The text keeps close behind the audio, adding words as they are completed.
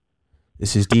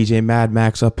This is DJ Mad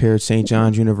Max up here at St.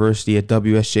 John's University at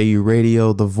WSJU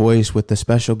Radio, The Voice, with the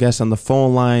special guest on the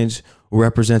phone lines who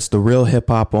represents the real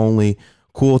hip-hop only,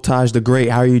 Kool Taj The Gr8.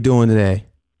 How are you doing today?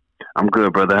 I'm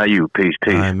good, brother. How you? Peace.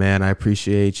 All right, man. I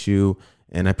appreciate you,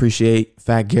 and I appreciate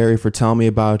Fat Gary for telling me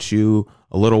about you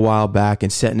a little while back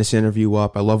and setting this interview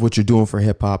up. I love what you're doing for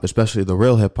hip-hop, especially the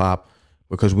real hip-hop,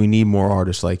 because we need more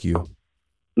artists like you.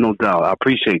 No doubt. I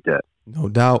appreciate that. No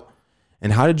doubt.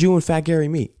 And how did you and Fat Gary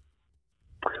meet?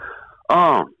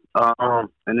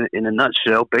 In a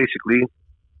nutshell, basically,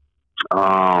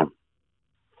 Mr.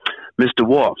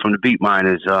 Walt from the Beat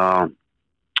Miners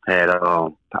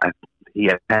he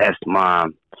had passed my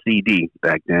CD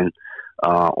back then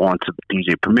on to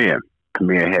DJ Premier.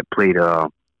 Premier had played a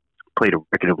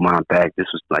record of mine back. This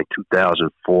was like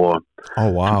 2004. Oh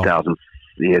wow.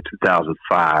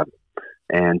 2005.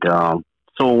 And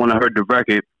so when I heard the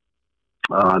record,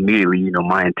 immediately,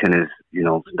 my antennas,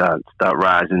 start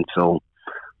rising. So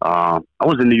I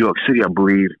was in New York City, I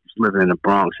believe, living in the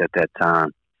Bronx at that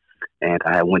time. And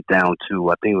I went down to,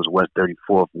 I think it was West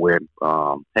 34th, where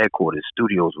headquarters,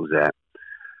 studios was at.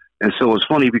 And so it's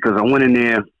funny because I went in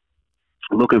there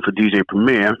looking for DJ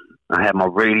Premier. I had my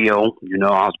radio,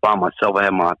 I was by myself. I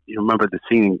had you remember the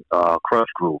scene,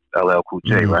 Crush Groove, LL Cool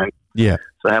J, mm-hmm. right? Yeah.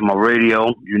 So I had my radio,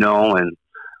 and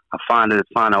I find an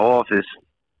office,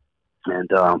 and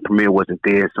Premier wasn't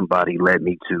there. Somebody led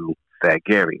me to Fat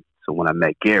Gary. So when I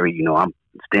met Gary, I'm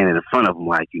standing in front of him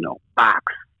like,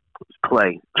 box, let's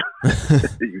play.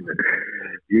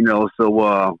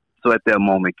 So at that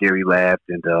moment, Gary laughed,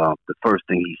 and the first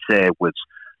thing he said, which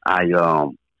I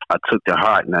took to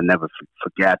heart, and I never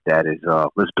forgot that, is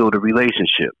let's build a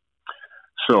relationship.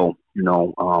 So,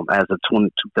 as of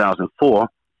 2004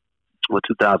 or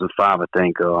 2005, I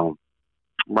think, around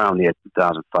there,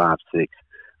 2005, 6,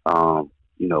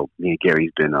 me and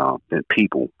Gary's been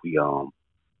people. We,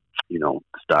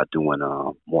 start doing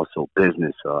more so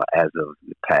business as of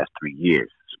the past 3 years.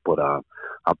 But our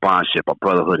bondship, our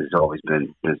brotherhood has always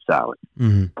been solid.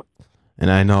 Mm-hmm.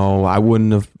 And I know I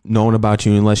wouldn't have known about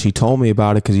you unless he told me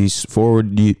about it, because he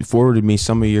forwarded me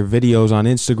some of your videos on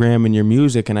Instagram and your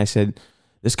music, and I said,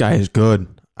 this guy is good.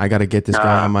 I got to get this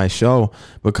guy on my show.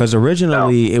 Because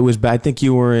originally it was, I think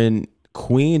you were in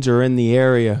Queens or in the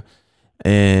area,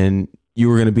 and you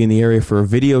were going to be in the area for a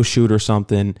video shoot or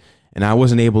something, and I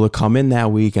wasn't able to come in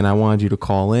that week, and I wanted you to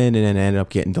call in, and then it ended up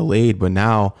getting delayed. But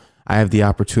now I have the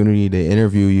opportunity to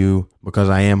interview you because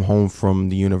I am home from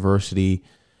the university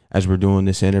as we're doing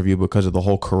this interview because of the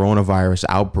whole coronavirus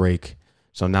outbreak.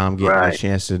 So now I'm getting a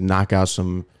chance to knock out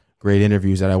some great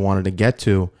interviews that I wanted to get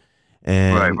to.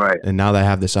 And, and now that I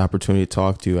have this opportunity to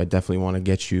talk to you, I definitely want to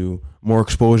get you more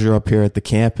exposure up here at the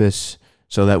campus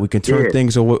so that we can turn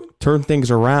things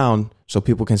around so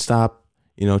people can stop,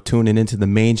 tuning into the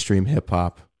mainstream hip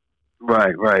hop. Right.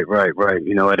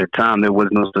 At a time there was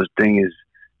no such thing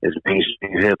as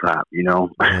mainstream hip hop,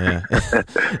 Yeah.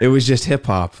 It was just hip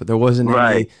hop. There wasn't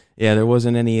there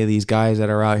wasn't any of these guys that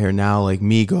are out here now like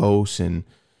Migos and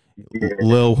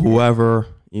Lil whoever.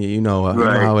 You know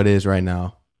how it is right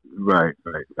now. Right.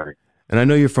 And I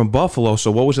know you're from Buffalo,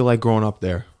 so what was it like growing up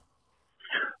there?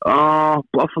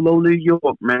 Buffalo, New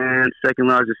York, man, second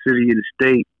largest city in the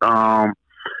state. As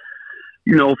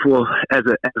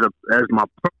my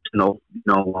personal,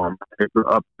 I grew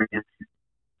up in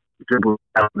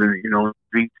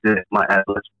streets that my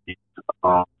adolescence.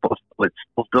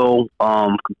 Although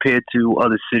compared to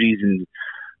other cities in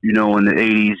the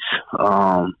 80s,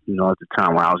 at the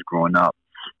time when I was growing up,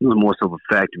 it was more so of a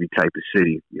factory type of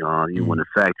city. When the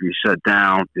factory shut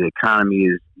down, the economy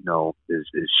is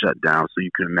shut down. So you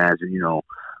can imagine,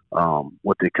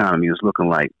 what the economy was looking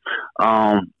like.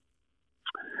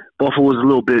 Buffalo was a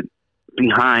little bit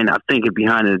behind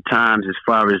the times as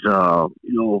far as,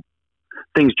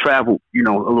 things travel, a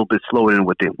little bit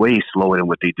way slower than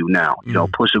what they do now.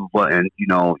 Push a button, you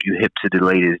hip to the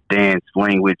latest dance,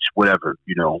 language, whatever,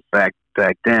 back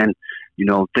then,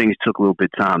 things took a little bit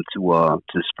of time to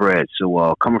spread.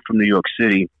 So, coming from New York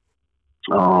City,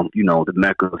 the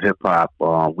Mecca of hip hop,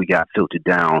 we got filtered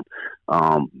down,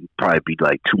 probably be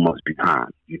like 2 months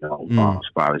behind, as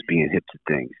far as being hip to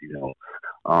things,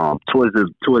 towards the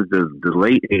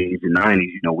late 80s and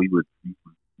 90s,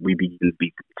 we began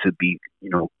to be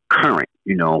current,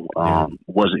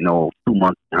 wasn't 2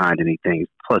 months behind anything,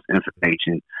 plus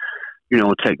information,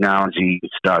 technology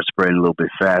started spreading a little bit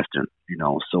faster,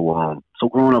 so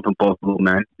growing up in Buffalo,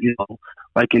 man,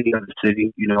 like any other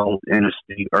city, inner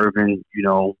city, urban,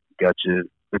 got your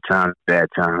good times, bad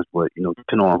times, but,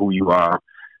 depending on who you are,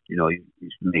 you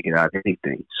make it out of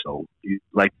anything. So,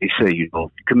 like they say, you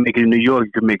can make it in New York,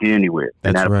 you can make it anywhere.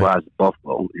 And that applies to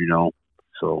Buffalo,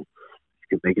 So you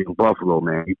can make it in Buffalo,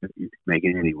 man. You can make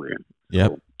it anywhere.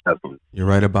 Yep. So, definitely. You're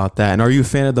right about that. And are you a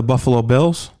fan of the Buffalo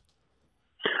Bills?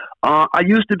 I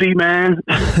used to be, man.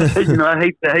 I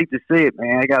hate to say it,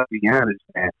 man. I gotta be honest,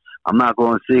 man. I'm not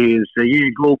going to say and say, yeah,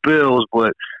 go Bills,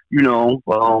 but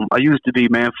I used to be,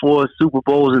 man. 4 Super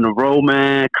Bowls in a row,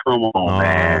 man. Come on,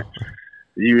 man.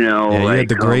 Yeah, you had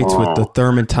the greats with the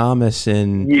Thurman Thomas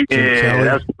and Jim Kelly.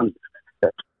 That's one.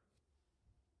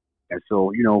 And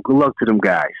so, good luck to them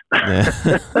guys. Yeah.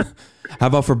 How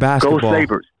about for basketball? Go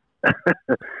Sabres.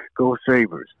 Go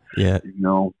Sabres. Yeah.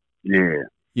 Yeah.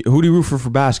 Who do you root for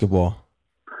basketball?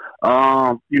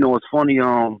 It's funny.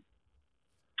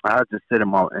 I just said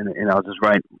and I was just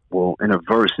writing, in a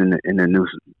verse in the new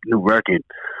record.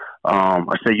 I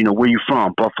said, where you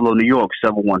from? Buffalo, New York,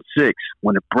 716.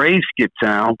 When the Braves skip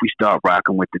town, we start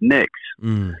rocking with the Knicks.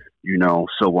 So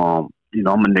I'm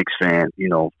a Knicks fan.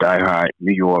 Diehard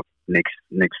New York Knicks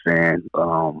fan.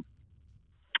 L.A.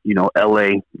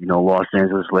 Los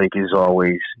Angeles Lakers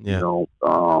always. Yeah.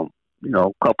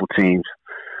 Couple teams.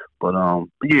 But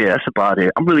yeah, that's about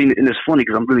it. And it's funny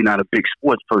because I'm really not a big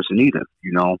sports person either.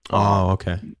 Oh,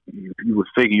 okay. You would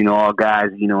figure, all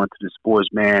guys, into the sports,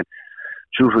 man.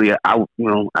 Truthfully, I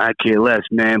care less,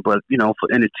 man. But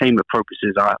for entertainment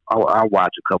purposes, I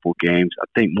watch a couple games. I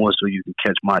think more so you can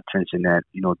catch my attention at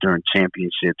during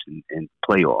championships and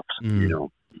playoffs.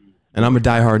 And I'm a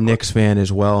diehard Knicks fan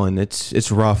as well, and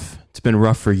it's rough. It's been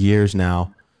rough for years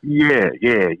now. Yeah.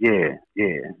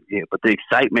 But the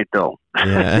excitement, though,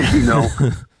 yeah.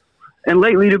 And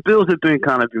lately the Bills have been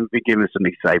been giving some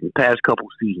excitement. Past couple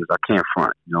seasons, I can't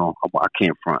front. I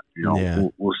can't front. Yeah.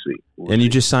 We'll see. You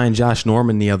just signed Josh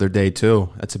Norman the other day too.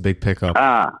 That's a big pickup.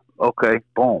 Okay.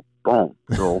 Boom.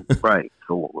 So right.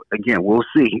 So again, we'll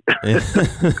see.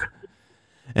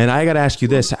 And I got to ask you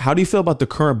this: how do you feel about the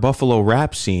current Buffalo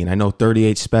rap scene? I know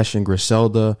 38 Special and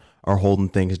Griselda are holding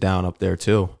things down up there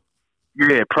too.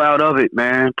 Yeah, proud of it,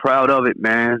 man. Hats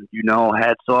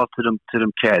off to them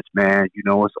cats, man.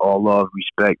 It's all love,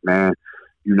 respect, man.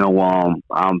 I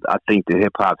think the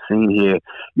hip hop scene here,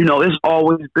 it's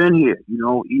always been here.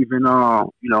 Even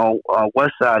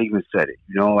West Side even said it.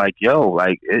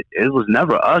 It was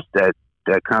never us that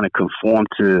kind of conformed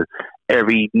to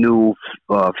every new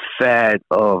fad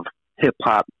of hip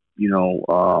hop,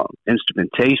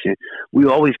 instrumentation. We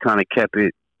always kind of kept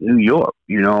it New York,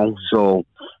 so.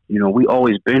 We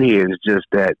always been here. It's just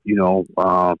that,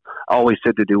 I always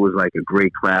said that there was like a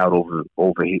great crowd over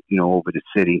the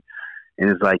city. And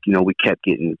it's like, we kept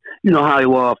getting, how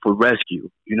you are for rescue,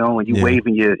 and you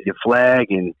waving your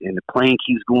flag and the plane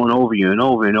keeps going over you and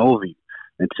over and over you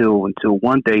until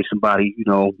one day somebody,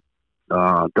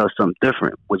 does something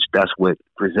different, which that's what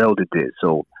Griselda did.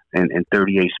 So, and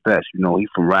 38 Special, he's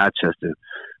from Rochester.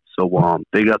 So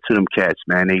big up to them cats,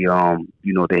 man. They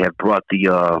they have brought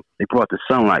the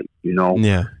sunlight,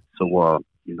 Yeah. So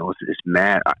it's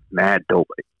mad dope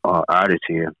artists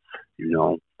here,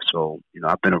 So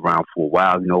I've been around for a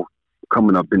while.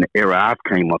 Coming up in the era I've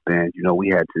came up in, we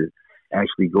had to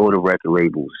actually go to record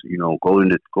labels, go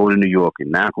to New York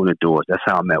and knock on the doors. That's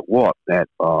how I met Warp, that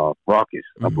Raucus,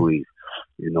 I believe,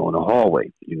 in the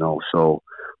hallway, So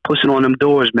pushing on them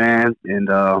doors, man, and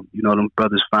them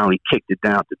brothers finally kicked it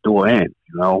down the door in,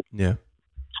 Yeah.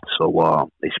 So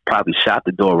they probably shot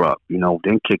the door up,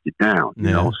 then kicked it down,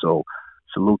 So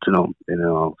salute to them, and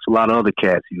it's a lot of other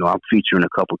cats. I'm featuring a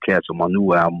couple cats on my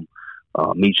new album,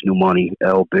 Meets New Money,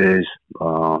 L Biz,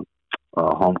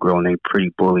 homegirl named Pretty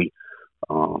Bully.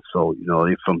 So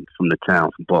they're from the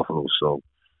town, from Buffalo. So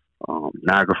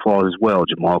Niagara Falls as well,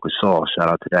 Jamal Gasol. Shout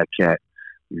out to that cat.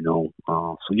 So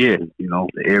yeah,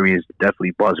 the area is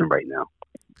definitely buzzing right now.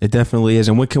 It definitely is.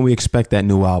 And when can we expect that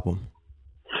new album?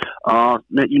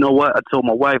 You know what? I told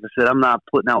my wife, I said, I'm not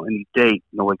putting out any date,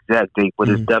 no exact date, but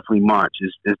it's definitely March.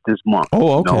 It's this month.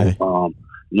 Oh, okay.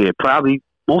 Yeah, probably,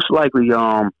 most likely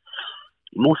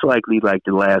like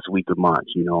the last week of March,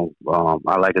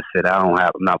 like I said, I'm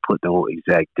not putting no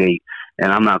exact date,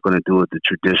 and I'm not going to do it the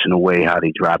traditional way, how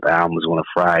they drop albums on a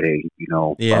Friday,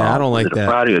 Yeah, I don't like that.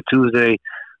 Friday or Tuesday.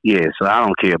 Yeah, so I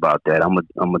don't care about that. I'm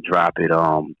gonna drop it,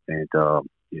 and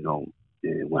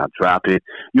when I drop it,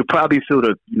 you'll probably feel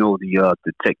the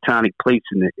tectonic plates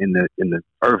in the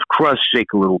earth crust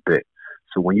shake a little bit.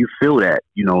 So when you feel that,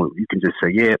 you can just say,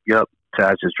 yep,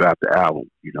 Taj just dropped the album,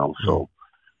 so.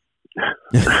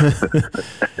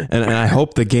 and I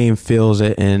hope the game feels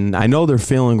it, and I know they're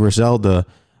feeling Griselda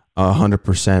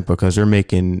 100% because they're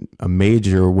making a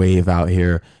major wave out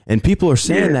here, and people are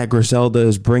saying that Griselda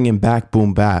is bringing back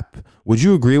boom bap. Would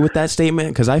you agree with that statement?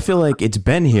 Because I feel like it's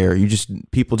been here.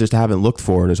 People just haven't looked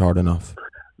for it as hard enough.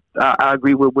 I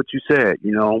agree with what you said.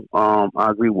 I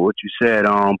agree with what you said.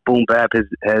 Boom bap has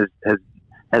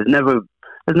never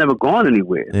gone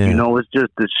anywhere. Yeah. It's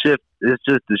just the shift. It's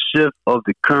just the shift of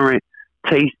the current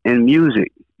taste in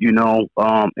music.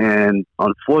 And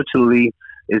unfortunately,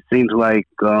 it seems like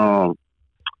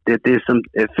that there's some.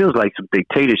 It feels like some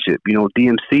dictatorship.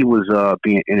 DMC was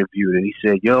being interviewed, and he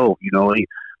said, "Yo,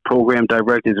 program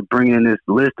directors are bringing in this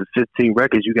list of 15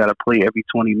 records you got to play every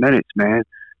 20 minutes, man.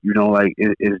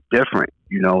 It's different.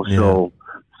 Yeah.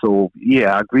 So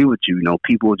yeah, I agree with you.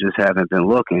 People just haven't been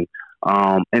looking.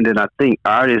 And then I think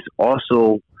artists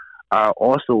also are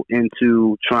also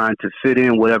into trying to fit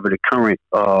in whatever the current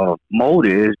mode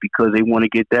is because they want to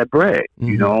get that bread.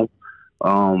 Mm-hmm.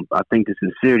 I think the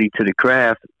sincerity to the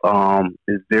craft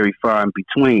is very far in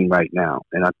between right now,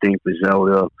 and I think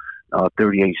Griselda,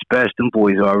 38 Special, them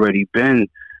boys already been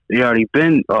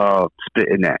spitting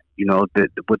that.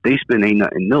 What they spit ain't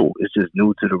nothing new. It's just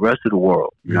new to the rest of the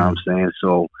world. You know what I'm saying?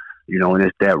 So, and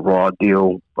it's that raw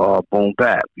deal, boom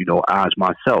bap. Oz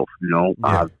myself. Boom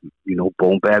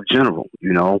bap general.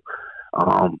 In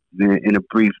a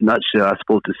brief nutshell, I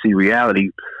spoke to See Reality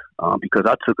because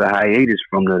I took a hiatus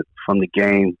from the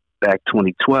game back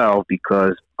 2012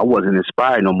 because I wasn't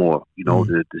inspired no more.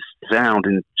 The sound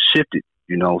and shifted.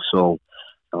 So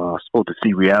I spoke to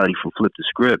See Reality from Flip the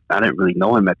Script. I didn't really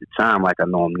know him at the time like I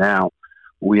know him now.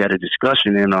 We had a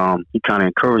discussion, and he kind of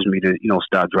encouraged me to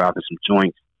start dropping some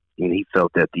joints. And he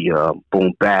felt that the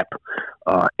boom bap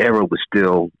era was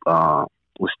still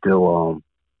still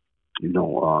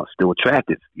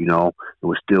attractive. It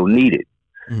was still needed.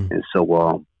 And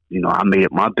so I made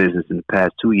it my business in the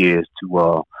past 2 years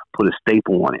to put a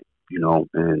staple on it.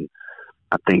 And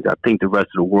I think the rest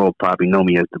of the world probably know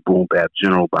me as the boom bap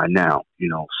general by now.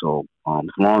 So as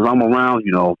long as I'm around,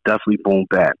 definitely boom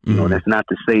bap. That's not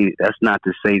to say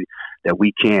that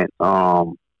we can't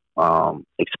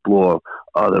explore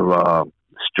other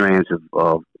strands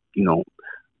of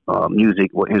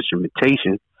music or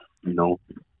instrumentation.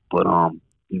 But I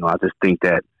just think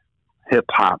that hip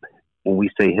hop. When we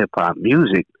say hip hop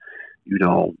music,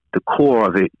 the core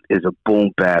of it is a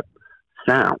boom bap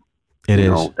sound. It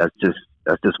is. That's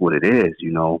just what it is.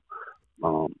 An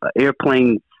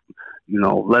airplane,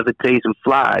 levitates and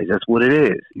flies. That's what it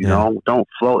is. Don't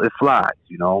float, it flies.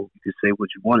 You can say what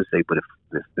you want to say, but it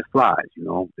flies.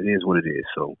 It is what it is.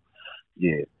 So,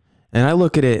 yeah. And I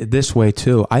look at it this way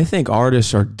too. I think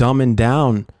artists are dumbing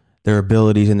down their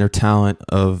abilities and their talent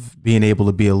of being able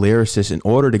to be a lyricist in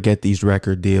order to get these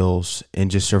record deals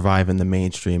and just survive in the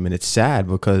mainstream. And it's sad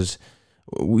because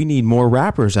we need more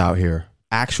rappers out here,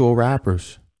 actual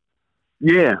rappers.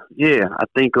 Yeah. I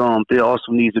think there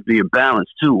also needs to be a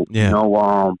balance too. Yeah.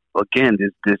 Again,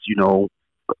 this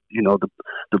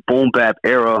the boom bap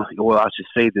era, or I should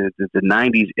say the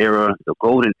 90s era, the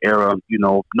golden era,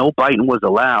 no biting was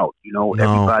allowed. No.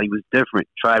 Everybody was different.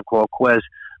 Tribe Called Quest,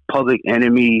 Public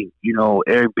Enemy,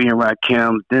 Eric B. and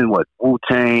Rakim, then what?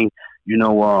 Wu-Tang,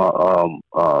 Gangstar.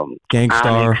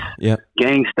 Onyx, Yeah.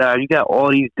 Gangstar. You got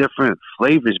all these different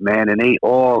flavors, man, and they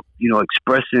all,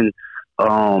 expressing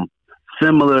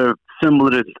similar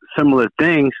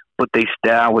things, but their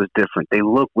style was different. Their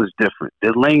look was different.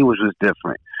 Their language was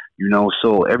different.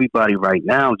 So everybody right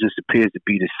now just appears to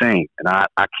be the same. And I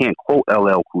can't quote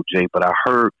LL Cool J, but I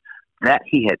heard that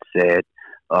he had said,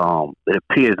 it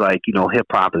appears like, hip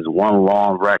hop is one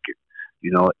long record.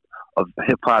 A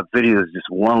hip hop video is just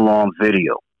one long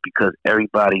video because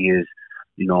everybody is,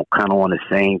 kind of on the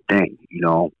same thing,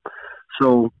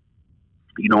 So,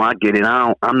 I get it.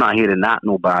 I'm not here to knock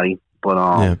nobody, but,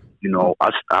 I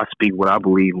speak what I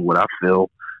believe and what I feel,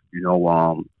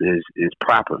 is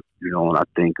proper, and I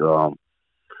think,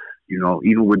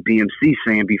 even with DMC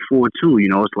saying before too,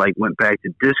 it's like went back to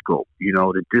disco.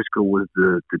 The disco was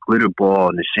the glitter ball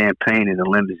and the champagne and the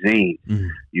limousine.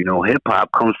 Hip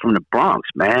hop comes from the Bronx,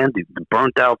 man, the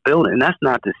burnt out building. And that's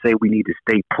not to say we need to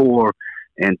stay poor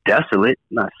and desolate.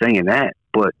 I'm not saying that,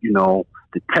 but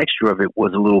the texture of it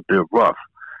was a little bit rough.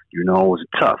 It was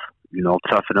tough.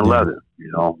 Tougher than leather.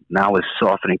 Now it's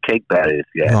softer than cake batter, if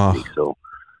you ask me. So,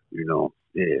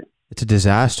 yeah. It's a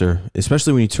disaster,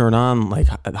 especially when you turn on like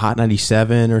Hot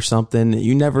 97 or something.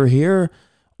 You never hear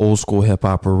old school hip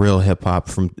hop or real hip hop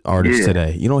from artists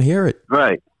today. You don't hear it.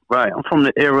 Right. I'm from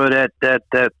the era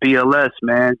that BLS,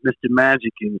 man, Mr.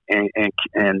 Magic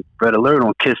and Red Alert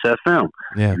on Kiss FM.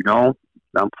 Yeah.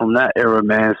 I'm from that era,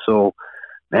 man. So,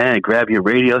 man, grab your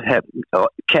radio.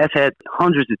 Cats had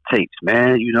hundreds of tapes,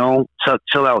 man.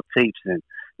 Chill out tapes, and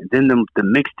then the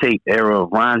mixtape era,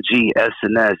 Ron G,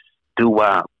 SNS,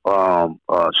 Doo-Wop,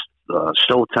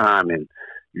 Showtime, and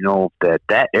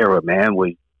that era, man,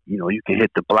 where you can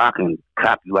hit the block and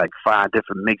copy like 5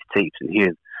 different mixtapes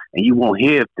and you won't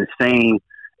hear the same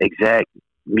exact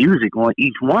music on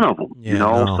each one of them. Yeah,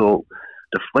 no. So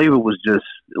the flavor was just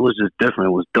different.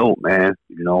 It was dope, man.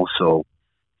 So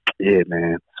yeah,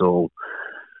 man. So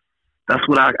that's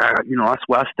what that's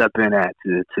where I step in at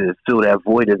to fill that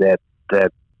void of that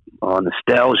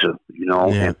nostalgia, Yeah.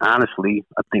 And honestly,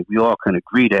 I think we all can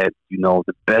agree that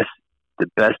the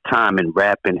best time in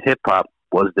rap and hip hop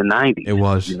was the '90s. It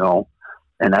was,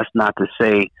 and that's not to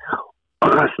say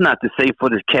for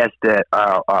the cats that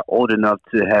are old enough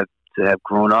to have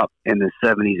grown up in the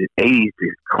 '70s and '80s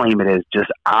to claim it as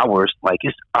just ours. Like,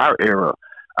 it's our era.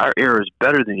 Our era is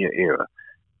better than your era.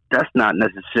 That's not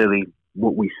necessarily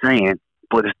what we're saying,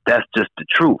 but that's just the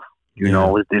truth.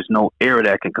 There's no era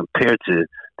that can compare to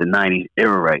the '90s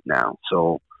era right now.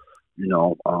 So,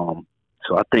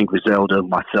 so I think Griselda,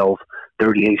 myself,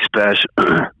 38 Special,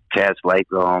 cats like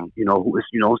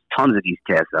there's tons of these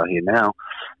cats out here now,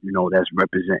 that's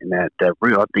representing that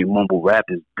real. I think mumble rap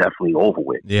is definitely over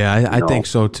with. Yeah, I think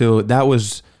so too. That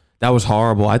was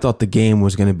horrible. I thought the game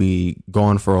was going to be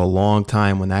gone for a long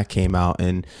time when that came out.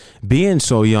 And being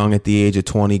so young at the age of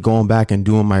 20, going back and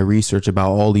doing my research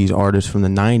about all these artists from the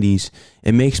 90s,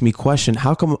 it makes me question,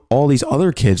 how come all these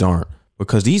other kids aren't?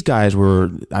 Because these guys were,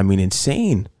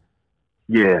 insane.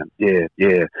 Yeah. And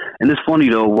it's funny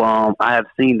though. I have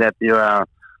seen that there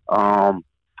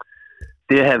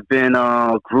have been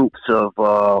groups of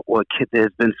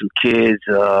there's been some kids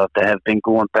that have been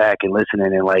going back and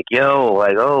listening and like,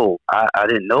 I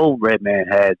didn't know Redman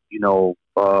had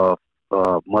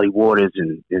Muddy Waters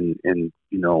and this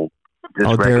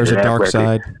record. There's a dark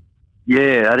side.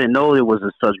 Yeah, I didn't know there was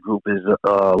a such group as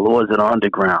Lords of the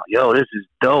Underground. This is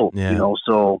dope. Yeah.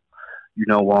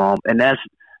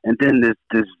 And then this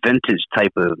vintage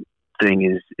type of thing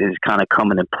is kind of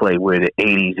coming in play where the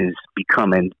 80s is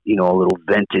becoming, a little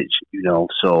vintage,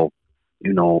 so,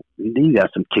 you got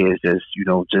some kids that's,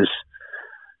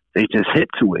 they just hit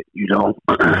to it,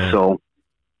 Right. So,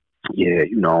 yeah,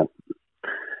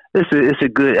 it's a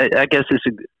good, I guess it's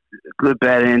a good,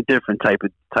 bad, and indifferent type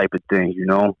of thing,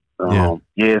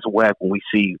 it's whack when we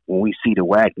see the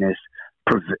whackness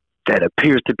that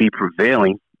appears to be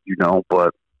prevailing,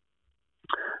 but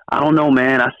I don't know,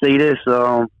 man. I say this,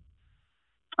 I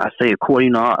say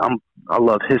according, I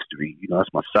love history. That's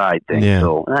my side thing. Yeah.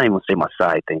 So I don't even say my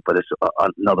side thing, but it's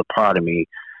another part of me.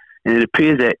 And it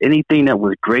appears that anything that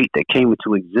was great that came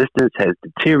into existence has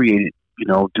deteriorated,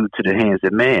 due to the hands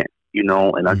of man.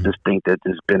 And I just think that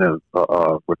there's been a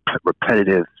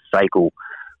repetitive cycle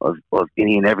of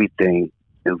any and everything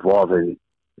involving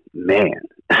man.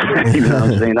 You know what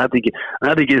I'm saying? Not to get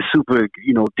super,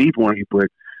 deep on you, but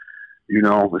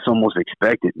it's almost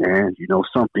expected, man.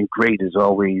 Something great is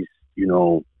always,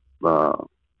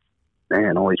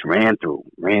 always ran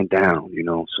down,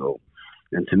 So,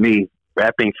 and to me,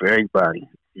 rap ain't for everybody,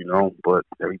 but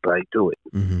everybody do it.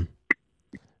 Mm-hmm.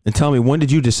 And tell me, when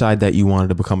did you decide that you wanted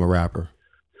to become a rapper?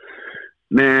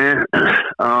 Man,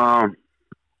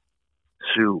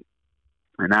 shoot,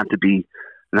 and not to be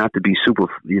super,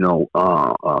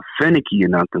 finicky or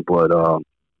nothing, but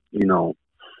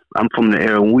I'm from the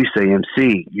era when we say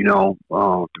MC,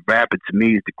 the rapper to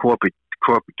me is the corporate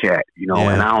cat, and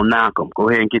I don't knock them. Go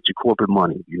ahead and get your corporate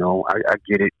money, I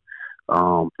get it.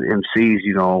 The MCs,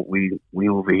 we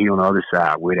over here on the other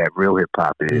side where that real hip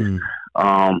hop is.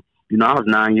 I was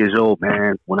 9 years old,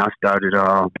 man, when I started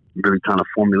really trying to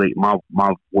formulate my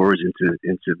words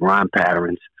into rhyme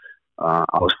patterns. I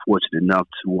was fortunate enough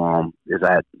to, as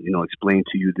I explained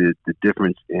to you, the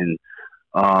difference in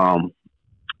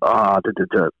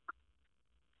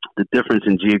the difference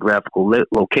in geographical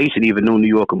location. Even though New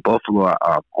York and Buffalo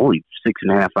are only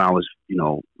 6.5 hours,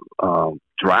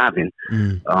 driving.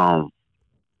 I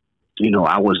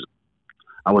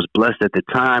was blessed at the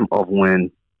time of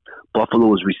when Buffalo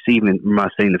was receiving,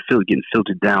 getting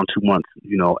filtered down 2 months,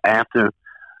 after.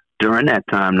 During that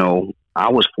time, though, I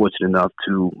was fortunate enough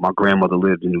my grandmother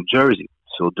lived in New Jersey.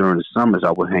 So during the summers,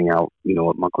 I would hang out,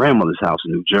 at my grandmother's house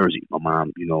in New Jersey. My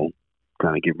mom,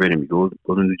 kind of get rid of me, go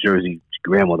to New Jersey,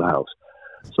 grandmother's house.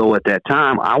 So at that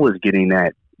time, I was getting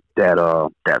that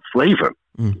flavor,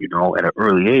 at an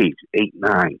early age, 8,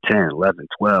 9, 10, 11,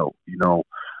 12.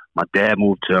 My dad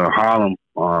moved to Harlem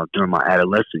during my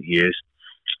adolescent years.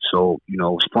 So,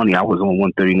 it's funny, I was on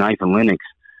 139th and Lenox,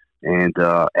 and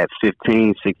at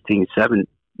 15, 16, 7,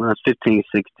 when I was 15,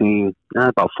 16,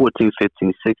 about 14,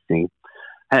 15, 16,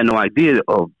 I had no idea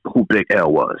of who Big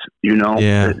L was,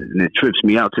 Yeah. And it trips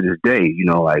me out to this day,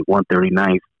 like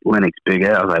 139th, Lenox, Big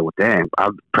L. I was like, well, damn, I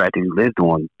practically lived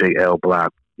on Big L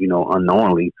block,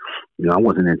 unknowingly. I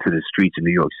wasn't into the streets of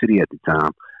New York City at the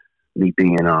time. me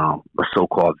being a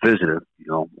so-called visitor. You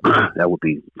know, that would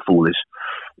be foolish.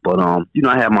 But you know,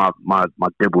 I have my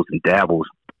dibbles and dabbles.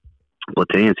 But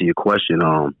to answer your question,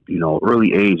 you know,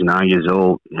 early age, 9 years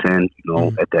old, 10, you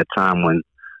know, at that time when,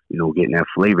 you know, getting that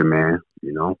flavor, man,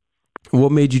 you know.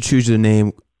 What made you choose the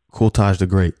name Kool Taj the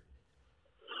Great?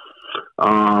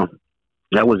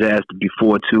 That was asked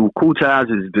before too. Kool Taj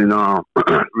has been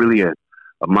really a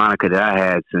moniker that I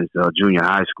had since junior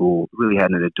high school. Really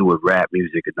had nothing to do with rap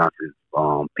music or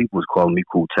nothing. People was calling me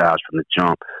Kool Taj from the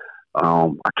jump.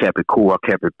 I kept it cool. I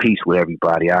kept it peace with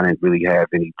everybody. I didn't really have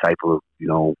any type of, you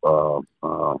know,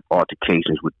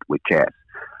 altercations with cats.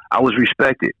 I was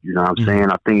respected, you know what I'm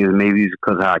saying? I think maybe it's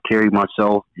because how I carried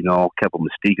myself, you know, kept a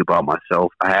mystique about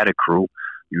myself. I had a crew,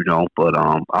 you know, but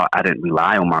I didn't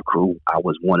rely on my crew. I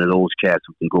was one of those cats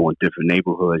who can go in different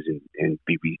neighborhoods and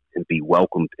be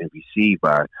welcomed and received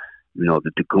by, you know,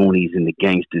 the Goonies and the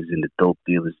gangsters and the dope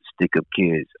dealers, the stick up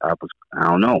kids. I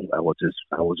don't know. I was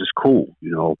just cool,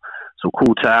 you know. So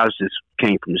Kool Taj just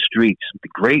came from the streets. The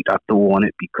great I threw on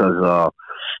it because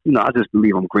you know, I just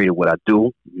believe I'm great at what I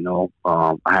do. You know,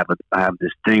 I have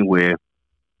this thing where,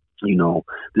 you know,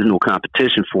 there's no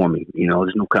competition for me. You know,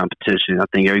 there's no competition. I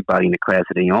think everybody in the class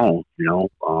of their own. You know,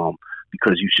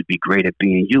 because you should be great at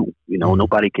being you. You know,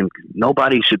 nobody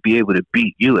should be able to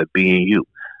beat you at being you.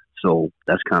 So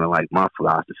that's kind of like my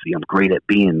philosophy. I'm great at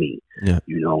being me. Yeah.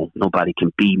 You know, nobody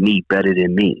can be me better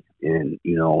than me. And,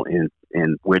 you know,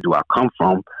 and where do I come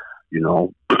from? You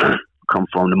know, come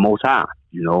from the Most High,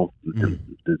 you know,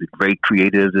 the great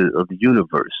creator of the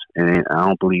universe. And I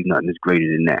don't believe nothing is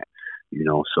greater than that, you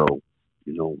know. So,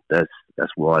 you know, that's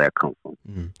where all that comes from.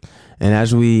 And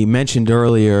as we mentioned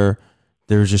earlier,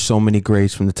 there's just so many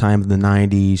greats from the time of the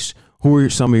 90s. Who are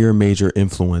some of your major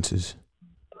influences?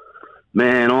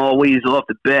 Man, always off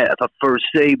the bat, if I first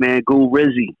say, man, Go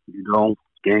Rizzy, you know,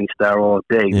 Gangstar all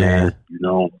day, man. You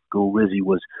know, Go Rizzy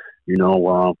was, you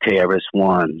know,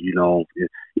 KRS-One, you know,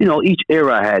 each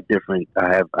era I had different,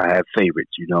 I have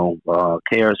favorites, you know,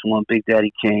 KRS-One, Big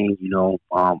Daddy Kane, you know,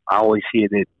 I always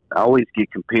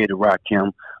get compared to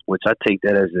Rakim, which I take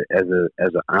that as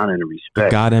an honor and a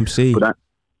respect. God MC. But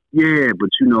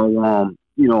you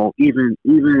know,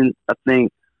 even I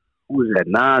think, who was that?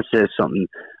 Nas said something,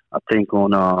 I think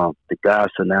on the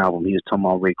Godson album, he was talking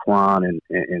about Raekwon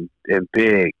and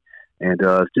Big, and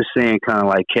just saying kind of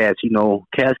like cats, you know,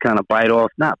 cats kind of bite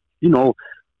off, not, you know,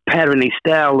 pattern their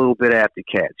style a little bit after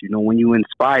cats, you know, when you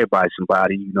inspired by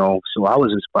somebody, you know. So I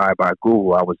was inspired by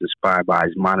Google. I was inspired by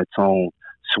his monotone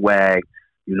swag.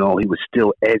 You know, he was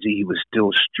still edgy, he was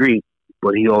still street,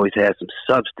 but he always had some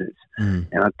substance.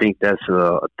 And I think that's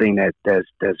a thing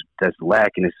that's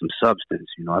lacking is some substance.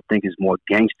 You know, I think it's more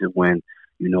gangster when,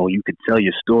 you know, you could tell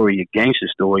your story, your gangster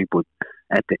story, but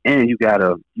at the end, you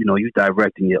gotta, you know, you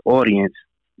directing your audience,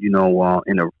 you know,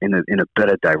 in a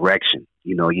better direction.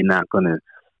 You know, you're not gonna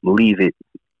leave it,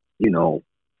 you know,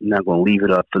 you're not gonna leave it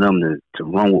up for them to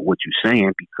run with what you're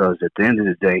saying, because at the end of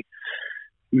the day,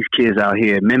 these kids out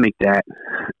here mimic that,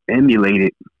 emulate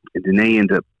it, and then they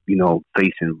end up, you know,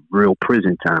 facing real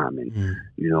prison time and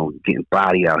you know, getting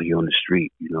body out here on the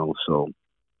street. You know, so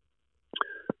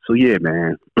yeah,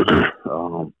 man.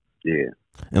 Yeah.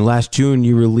 And last June,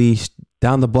 you released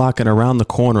Down the Block and Around the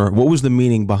Corner. What was the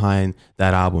meaning behind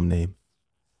that album name?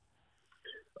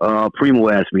 Primo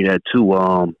asked me that too.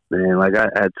 Man, like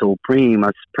I told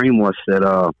Primo said,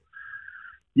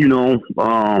 you know,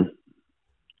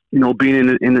 being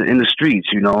in the streets,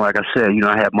 you know, like I said, you know,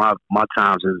 I had my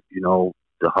times of, you know,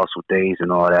 the hustle days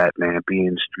and all that, man, being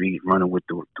in the street, running with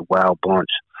the wild bunch.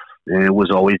 And it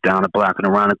was always down the block and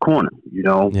around the corner, you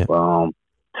know. Yeah.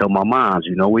 Tell my moms,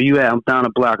 you know, where you at? I'm down the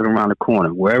block and around the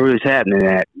corner. Wherever it's happening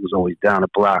at, it was always down the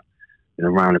block and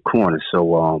around the corner.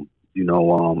 So, you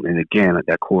know, and again,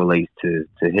 that correlates to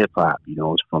hip hop. You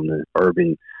know, it's from the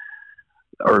urban,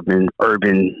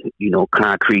 you know,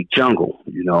 concrete jungle.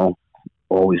 You know,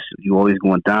 you always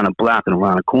going down the block and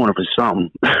around the corner for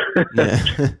something.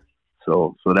 Yeah.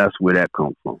 So that's where that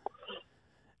comes from.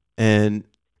 And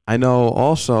I know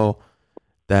also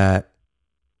that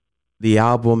the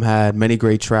album had many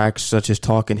great tracks such as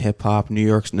Talkin' Hip Hop, New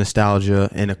York's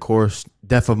Nostalgia, and of course,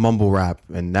 Death of Mumble Rap.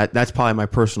 And that's probably my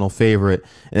personal favorite,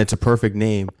 and it's a perfect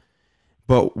name.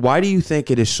 But why do you think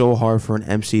it is so hard for an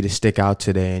MC to stick out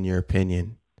today, in your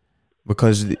opinion?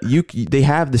 Because they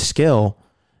have the skill.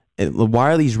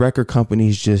 Why are these record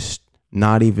companies just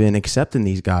not even accepting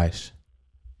these guys?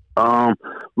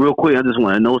 Real quick, I just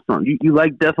want to know something. You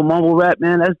like Death of Mumble Rap,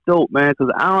 man? That's dope, man.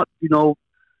 Because I don't, you know,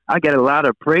 I get a lot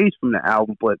of praise from the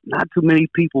album, but not too many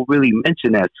people really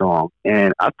mention that song.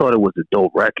 And I thought it was a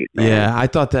dope record, man. Yeah, I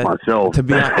thought that myself. To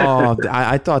be honest,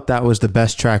 I thought that was the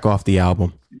best track off the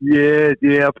album. Yeah,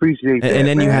 I appreciate that. And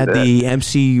then man. you had the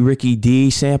MC Ricky D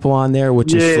sample on there,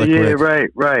 which is Slick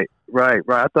Rick. right.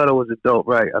 I thought it was a dope,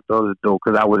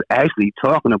 because I was actually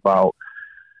talking about,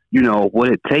 what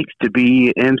it takes to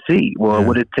be an MC, or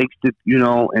what it takes to,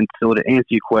 and so to answer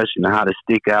your question, how to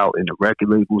stick out in the record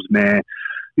labels, man,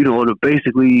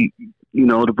 basically,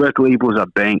 the record labels are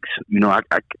banks. I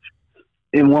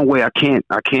in one way, I can't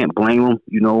blame them.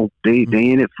 They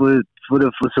in it for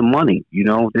some money.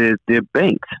 They're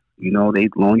banks. They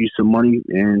loan you some money,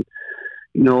 and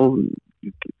you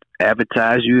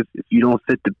advertise you. If you don't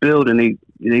fit the bill, then they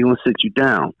gonna sit you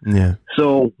down. Yeah.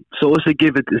 So it's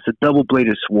a double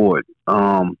bladed sword.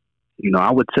 I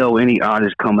would tell any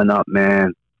artist coming up,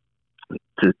 man,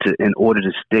 to in order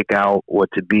to stick out or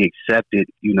to be accepted,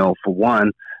 for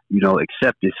one,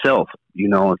 accept yourself.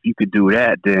 If you could do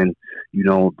that, then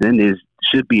there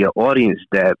should be an audience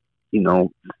that,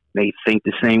 they think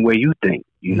the same way you think,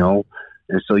 and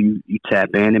so you tap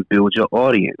in and build your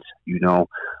audience,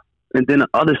 And then the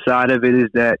other side of it is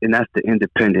that, and that's the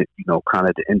independent, kind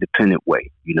of the independent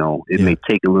way, it may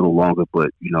take a little longer,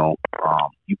 but, you're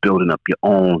building up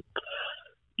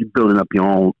your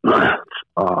own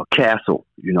castle,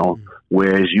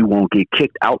 whereas you won't get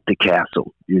kicked out the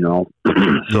castle,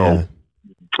 So,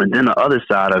 and then the other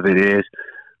side of it is,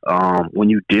 when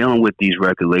you're dealing with these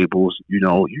record labels,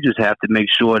 you just have to make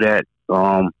sure that,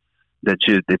 that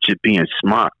you're being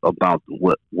smart about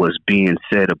what was being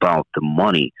said about the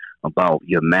money, about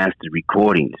your master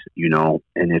recordings, and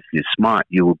if you're smart,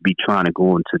 you will be trying to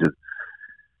go into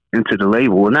the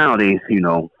label. Well, nowadays, they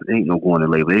ain't no going to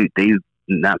label. They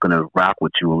not going to rock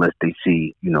with you unless they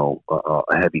see,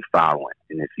 a heavy following.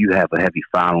 And if you have a heavy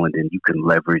following, then you can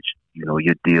leverage,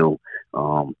 your deal,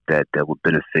 that would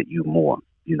benefit you more,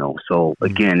 So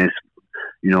again, it's,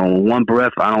 in one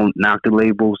breath, I don't knock the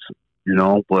labels,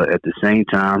 but at the same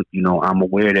time, I'm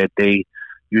aware that they,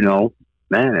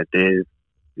 that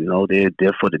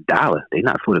they're for the dollar. They're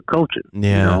not for the culture.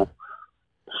 Yeah.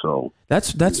 So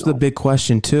that's the big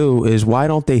question too, is why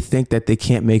don't they think that they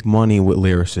can't make money with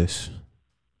lyricists?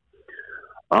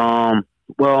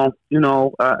 Well,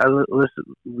 listen,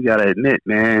 we gotta admit,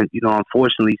 man,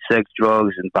 unfortunately, sex,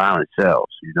 drugs, and violence sells.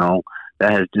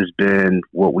 That has just been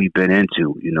what we've been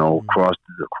into, across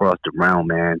the realm,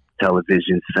 man.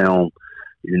 Television, film,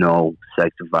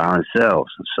 sex and violence sells.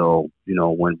 So,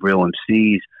 when real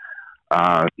MCs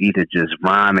either just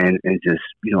rhyme and just,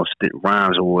 spit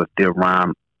rhymes, or if their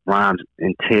rhymes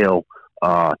entail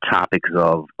topics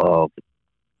of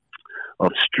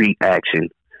street action,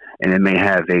 and it may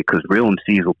have because real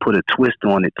MCs will put a twist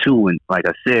on it too, and like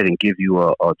I said, and give you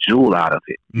a jewel out of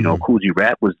it. Kool Taj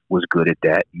Rap was good at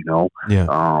that. Yeah.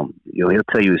 He'll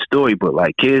tell you a story, but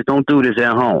like, kids, don't do this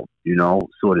at home.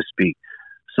 So to speak.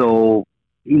 So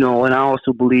and I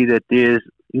also believe that there's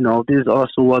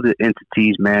also other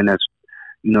entities, man. That's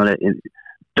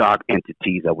dark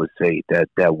entities, I would say,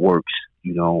 that works.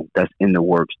 That's in the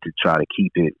works to try to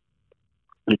keep the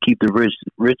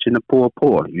rich and the poor.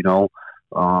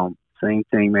 Same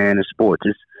thing, man. In sports,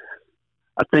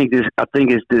 I think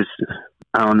it's this.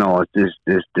 I don't know. It's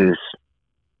this.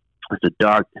 It's a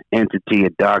dark entity,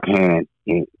 a dark hand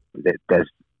that's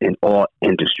in all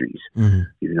industries.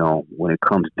 Mm-hmm. When it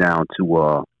comes down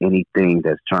to anything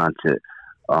that's trying to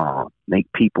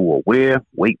make people aware,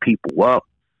 wake people up,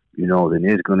 then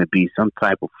there's going to be some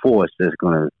type of force that's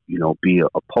going to, be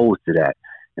opposed to that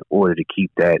in order to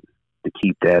keep that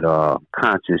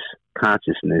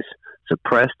consciousness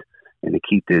suppressed, and to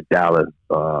keep their dollar,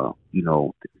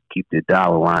 keep their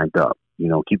dollar lined up,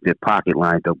 keep their pocket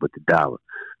lined up with the dollar.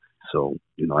 So,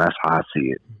 that's how I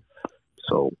see it.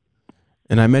 So.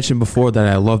 And I mentioned before that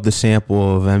I love the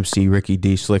sample of MC Ricky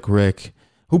D, Slick Rick.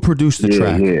 Who produced the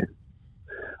track? Yeah.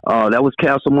 That was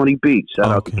Castle Money Beats.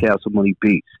 Shout out to Castle Money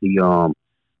Beats. He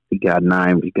got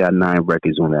 9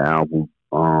 records on the album.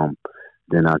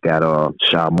 Then I got not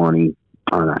Shy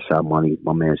Money,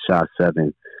 my man Shy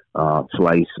 7,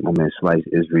 Slice, my man Slice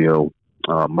Israel,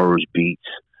 Merge Beats,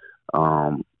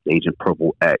 Agent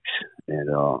Purple X, and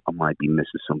I might be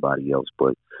missing somebody else,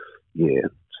 but yeah.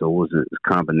 So it was a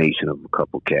combination of a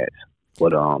couple cats.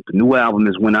 But the new album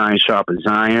is When Iron Sharpens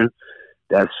Iron.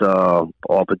 That's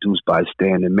all produced by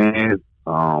Standing Man.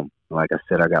 Like I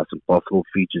said, I got some Buffalo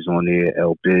features on there.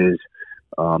 L Biz,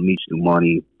 Meech New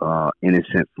Money,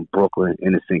 Innocent from Brooklyn.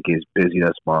 Innocent Gets Busy.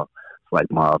 That's my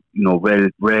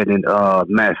red and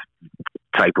meth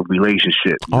type of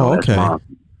relationship. Okay.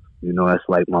 You know, that's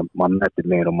like my Method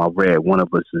Man or my Red. One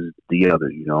of us is the other,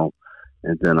 you know.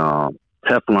 And then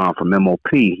Teflon from MOP,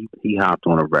 he hopped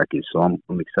on a record, so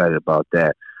I'm excited about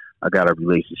that. I got a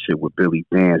relationship with Billy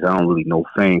Danz. I don't really know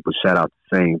Fame, but shout out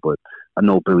to Fame. But I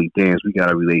know Billy Danz. We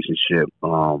got a relationship.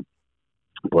 But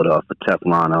for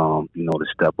Teflon, you know, to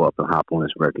step up and hop on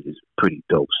this record is pretty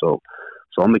dope. So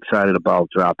I'm excited about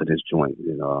dropping this joint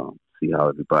and see how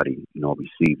everybody, you know,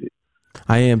 receives it.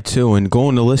 I am too, and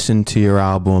going to listen to your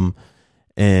album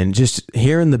and just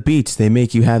hearing the beats, they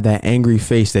make you have that angry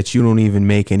face that you don't even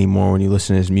make anymore when you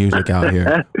listen to his music out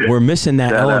here. We're missing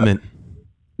that element.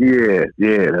 Yeah,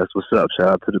 that's what's up. Shout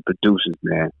out to the producers,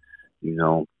 man. You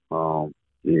know,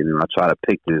 I try to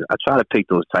pick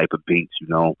those type of beats, you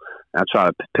know. I try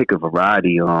to pick a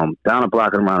variety. Down the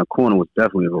block and around the corner was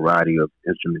definitely a variety of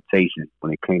instrumentation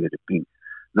when it came to the beats.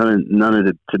 None of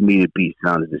the, to me, the beats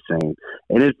sounded the same,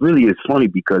 and it really is funny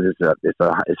because it's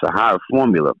a higher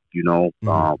formula, you know,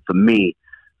 for me,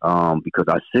 because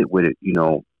I sit with it, you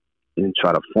know, and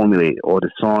try to formulate all the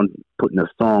songs, putting the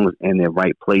songs in their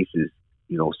right places,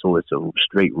 you know, so it's a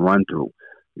straight run through,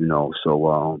 you know.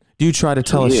 So do you try to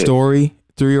tell a story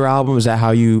through your album? Is that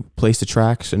how you place the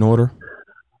tracks in order?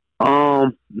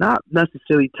 Not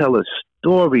necessarily tell a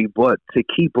story, but to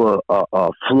keep a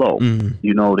flow,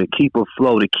 you know, to keep a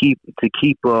flow, to keep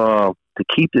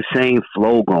the same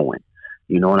flow going,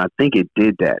 you know. And I think it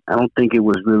did that. I don't think it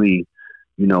was really,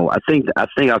 you know, I think I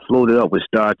flowed it up with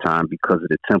Star Time because of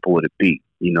the tempo of the beat,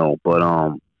 you know. But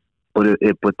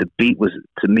the beat was,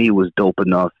 to me, was dope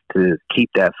enough to keep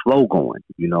that flow going,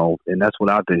 you know. And that's what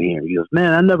I've been hearing. He goes,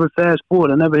 man, I never fast forward.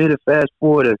 I never hit a fast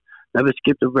forward. I never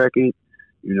skipped a record.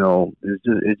 You know,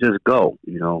 it just go,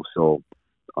 you know. So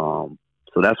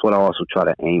that's what I also try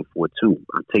to aim for too.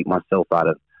 I take myself out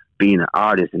of being an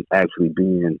artist and actually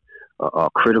being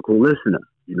a critical listener,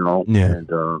 you know. Yeah.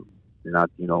 And I,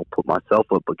 you know, put myself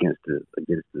up against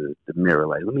the mirror.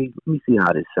 Like, let me see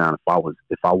how this sounds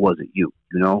if I wasn't you,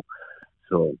 you know.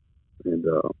 So, and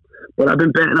but I've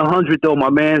been batting 100 though, my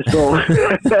man. So.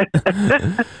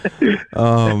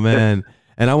 Oh man.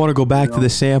 And I want to go back to the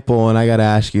sample, and I got to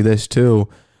ask you this too.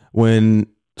 When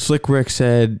Slick Rick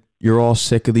said, "You're all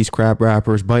sick of these crap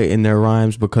rappers biting their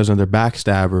rhymes because of their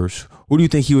backstabbers," who do you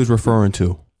think he was referring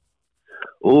to?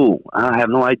 Oh, I have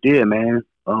no idea, man.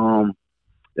 You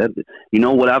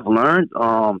know what I've learned?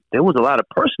 There was a lot of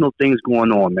personal things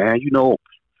going on, man. You know,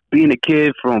 being a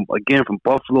kid from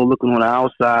Buffalo, looking on the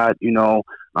outside, you know,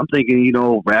 I'm thinking, you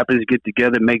know, rappers get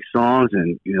together, make songs,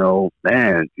 and, you know,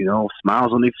 man, you know,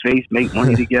 smiles on their face, make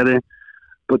money together.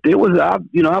 But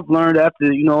I've learned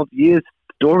after, you know, years,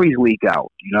 stories leak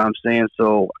out. You know what I'm saying?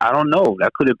 So I don't know.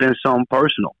 That could have been something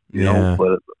personal, you know,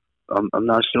 but I'm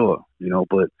not sure, you know.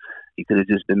 But he could have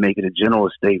just been making a general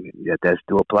statement that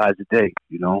still applies today,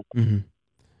 you know. Mm-hmm.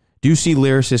 Do you see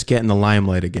lyricists getting the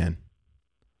limelight again?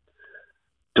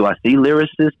 Do I see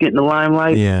lyricists getting the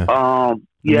limelight? Yeah.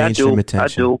 Yeah, I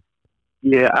do.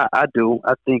 Yeah, I do.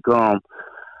 I think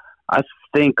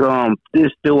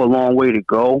there's still a long way to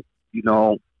go, you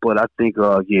know. But I think,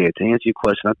 to answer your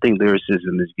question, I think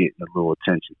lyricism is getting a little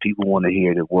attention. People want to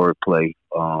hear the wordplay.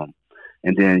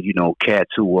 And then, you know,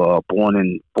 cats who are born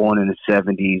in the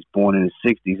 70s, born in the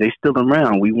 60s, they still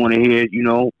around. We want to hear, you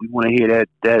know,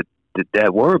 that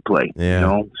wordplay, you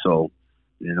know. So,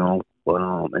 you know, but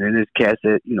and then there's cats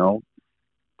that, you know,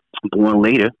 born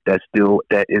later that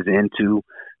is into,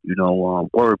 you know,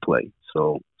 wordplay.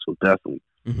 So definitely.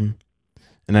 Mm-hmm.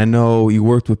 And I know you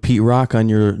worked with Pete Rock on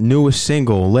your newest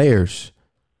single, Layers.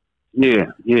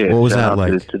 Yeah. What was that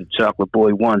like? To the Chocolate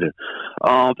Boy Wonder. It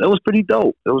was pretty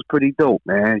dope.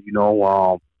 Man. You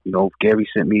know, Gary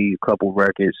sent me a couple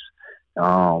records.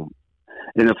 And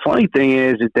the funny thing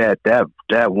is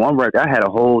that one record, I had a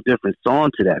whole different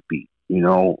song to that beat, you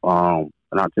know,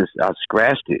 and I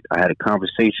scratched it. I had a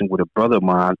conversation with a brother of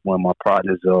mine, one of my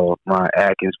partners of my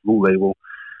Atkins Blue Label.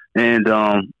 And,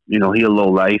 you know, he a low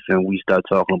life, and we start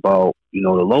talking about, you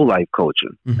know, the low life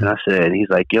culture. Mm-hmm. And I said, he's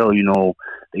like, yo, you know,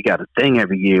 they got a thing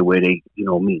every year where they, you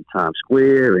know, meet in Times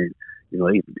Square, and, you know,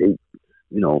 they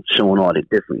you know, showing all the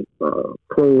different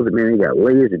clothes. I mean, they got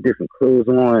layers of different clothes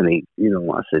on. And they, you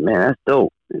know, I said, man, that's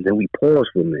dope. And then we paused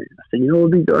for a minute. I said, you know,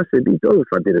 it'd be dope. I said, it'd be dope if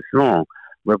I did a song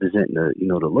representing the, you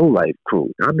know, the low life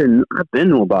crew. I've been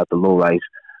know about the low life,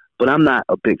 but I'm not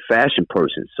a big fashion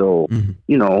person. So,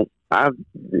 you know,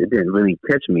 it didn't really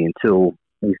catch me until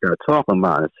we started talking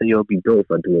about it. I said, yo, it'd be dope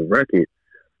if I do a record,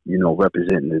 you know,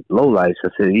 representing the low life. I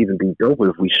said, it'd even be dope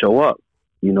if we show up,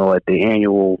 you know, at the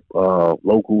annual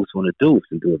Locals on the Deuce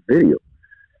and do a video.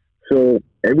 So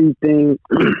everything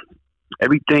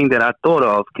everything that I thought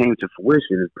of came to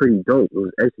fruition. It's pretty dope. It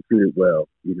was executed well,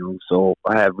 you know. So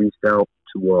I have reached out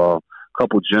to a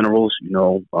couple generals, you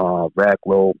know, Rack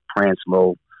Low, Prance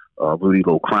Low, Rudy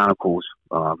Low Chronicles.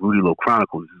 Rudy Low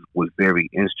Chronicles was very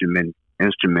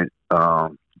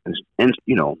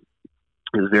you know,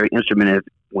 it was very instrumental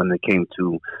when it came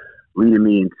to leading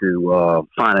me into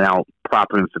finding out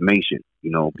proper information,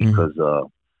 you know, because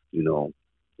you know,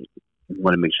 you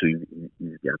want to make sure you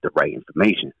got the right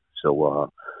information.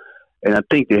 So, and I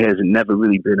think there has never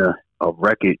really been a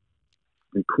record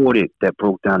recorded that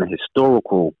broke down a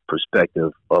historical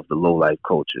perspective of the low life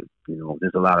culture. You know,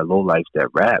 there's a lot of low lifes that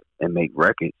rap and make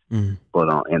records, but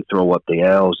and throw up the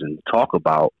L's and talk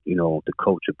about, you know, the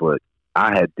culture. But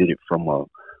I had did it from a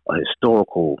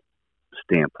historical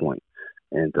standpoint,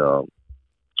 and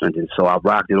then so I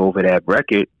rocked it over that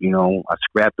record. You know, I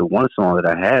scrapped the one song that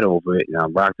I had over it, and I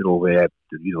rocked it over that,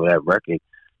 you know, that record,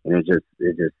 and it just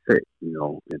fit, you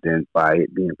know. And then by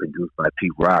it being produced by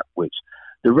Pete Rock, which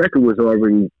the record was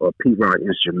already a Pete Rock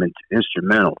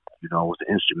instrumental, you know, it was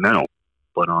an instrumental,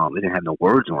 but it didn't have no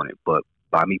words on it. But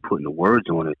by me putting the words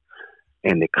on it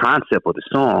and the concept of the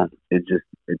song, it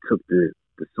took the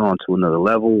song to another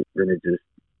level. Then it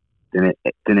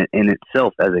in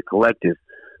itself as a collective,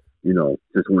 you know,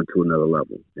 just went to another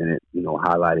level, and it, you know,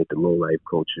 highlighted the low life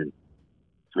culture. And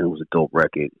it was a dope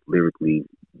record, lyrically,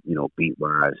 you know, beat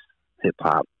wise, hip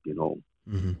hop, you know,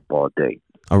 all day.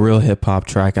 A real hip hop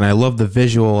track, and I love the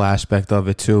visual aspect of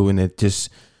it too. And it just,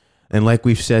 and like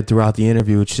we've said throughout the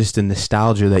interview, it's just the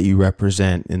nostalgia that you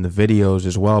represent in the videos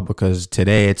as well. Because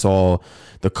today it's all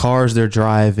the cars they're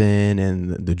driving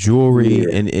and the jewelry,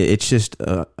 and it's just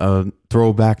a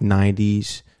throwback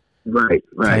 '90s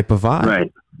type of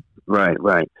vibe.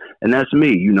 Right. And that's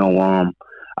me. You know,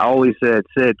 I always said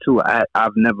too.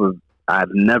 I've never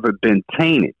been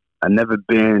tainted. I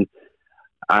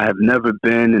have never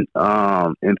been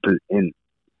in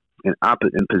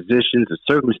positions or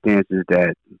circumstances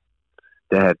that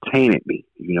have tainted me.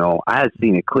 You know, I had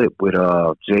seen a clip with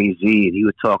Jay-Z, and he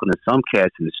was talking to some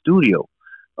cats in the studio.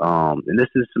 And this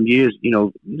is some years,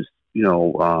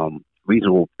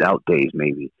 Reasonable Doubt days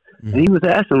maybe. And he was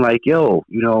asking like,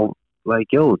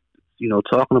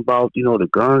 talking about, you know, the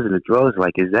guns and the drugs,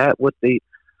 like, is that what they,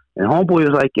 and homeboy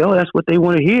was like, yo, that's what they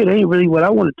want to hear. They ain't really what I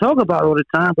want to talk about all the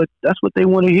time, but that's what they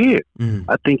want to hear.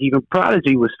 I think even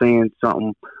Prodigy was saying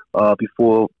something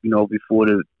before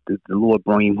the Lord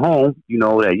brought him home, you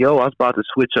know, that, yo, I was about to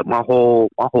switch up my whole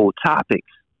topics,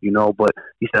 you know, but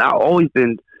he said, I've always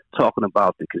been talking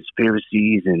about the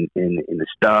conspiracies and the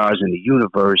stars and the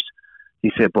universe.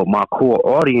 He said, but my core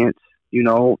audience, you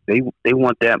know, they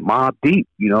want that Mobb Deep,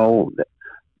 you know.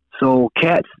 So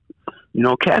cats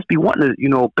be wanting to, you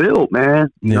know, build, man,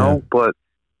 you know, but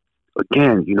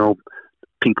again, you know,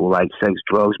 people like sex,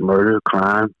 drugs, murder,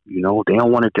 crime, you know, they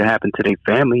don't want it to happen to their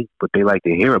family, but they like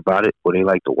to hear about it or they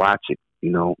like to watch it,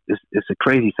 you know. It's a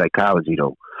crazy psychology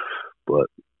though, but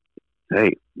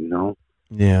hey, you know.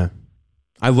 Yeah.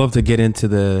 I love to get into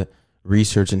the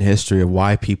research and history of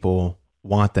why people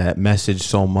want that message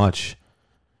so much,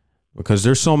 because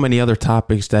there's so many other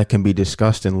topics that can be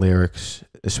discussed in lyrics,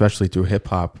 especially through hip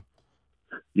hop.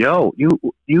 Yo, you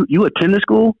attend the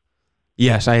school?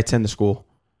 Yes, I attend the school.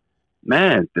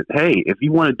 Man, hey, if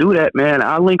you want to do that, man,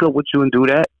 I'll link up with you and do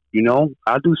that. You know,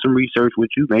 I'll do some research with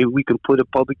you. Maybe we can put a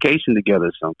publication together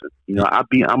or something. You know,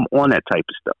 I'm on that type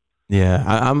of stuff.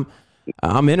 Yeah,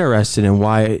 I'm interested in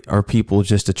why are people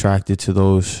just attracted to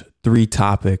those three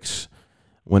topics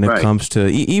when it comes to,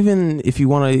 even if you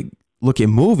want to look at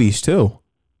movies too.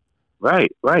 Right.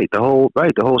 The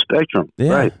whole spectrum.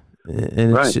 Yeah. Right.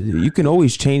 And you can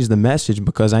always change the message,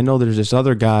 because I know there's this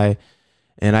other guy,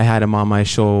 and I had him on my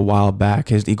show a while back.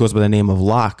 He goes by the name of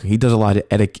Locke. He does a lot of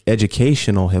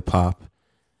educational hip hop.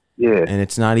 Yeah. And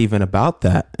it's not even about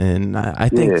that. And I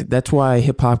think that's why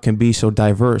hip hop can be so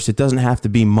diverse. It doesn't have to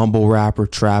be mumble rap or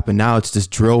trap. And now it's this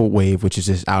drill wave, which is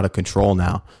just out of control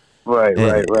now.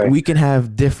 Right. We can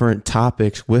have different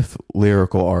topics with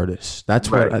lyrical artists. That's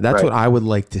what I would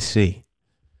like to see.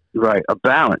 Right, a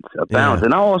balance.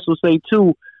 And I also say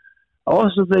too,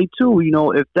 you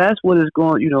know, if that's what it's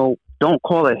going, you know, don't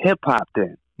call it hip hop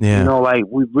then. Yeah. You know, like,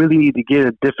 we really need to get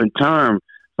a different term.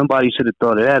 Somebody should have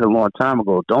thought of that a long time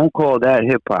ago. Don't call that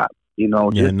hip hop. You know,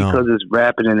 because it's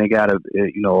rapping and they got a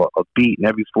beat in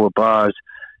every 4 bars,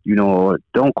 you know,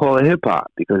 don't call it hip hop,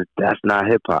 because that's not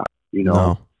hip hop, you know.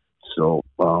 No. So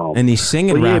and these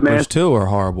singing rappers too are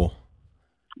horrible.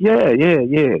 Yeah.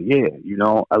 You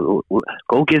know,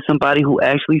 go get somebody who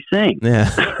actually sings. Yeah.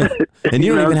 And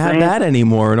you don't even have that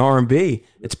anymore in R&B.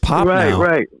 It's pop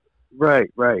now.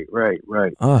 Right.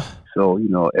 Ugh. So,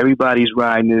 everybody's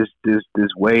riding this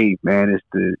wave, man. It's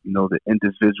the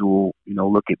individual,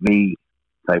 look at me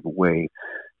type of wave.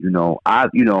 I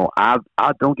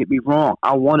don't get me wrong.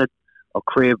 I wanted a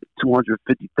crib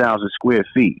 250,000 square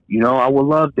feet. I would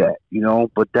love that,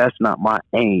 but that's not my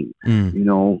aim.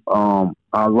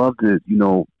 I love the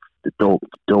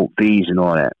dope V's and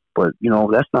all that, but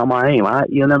that's not my aim.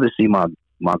 You'll never see my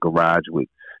garage with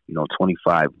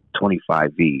 25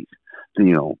 V's.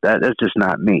 So, that's just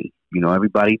not me.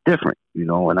 Everybody's different. And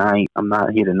I'm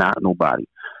not here to knock nobody,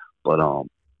 but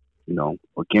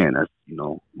again, that's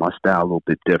my style a little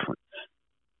bit different.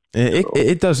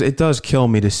 It does kill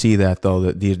me to see that, though,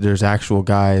 that there's actual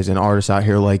guys and artists out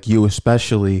here like you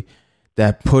especially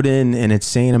that put in an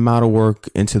insane amount of work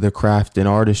into the craft and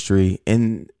artistry,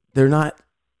 and they're not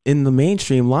in the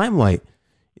mainstream limelight.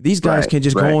 These guys can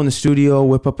just go in the studio,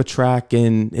 whip up a track,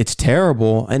 and it's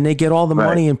terrible, and they get all the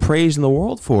money and praise in the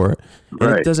world for it.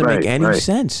 And it doesn't make any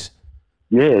sense.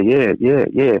 Yeah.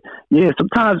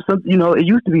 Sometimes, it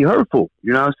used to be hurtful.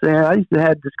 You know what I'm saying? I used to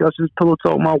have discussions, pillow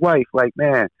talk with my wife, like,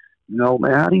 man,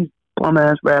 how these bum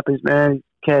ass rappers, man,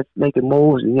 cats making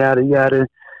moves and yada yada,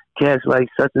 cats like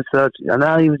such and such. And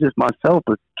not even just myself,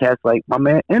 but cats like my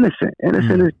man Innocent.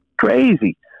 Innocent is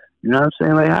crazy. You know what I'm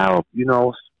saying? Like how,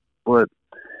 but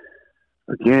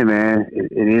again, man,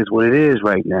 it is what it is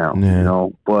right now. Yeah.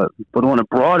 But on a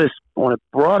broader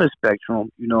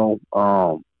spectrum,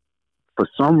 for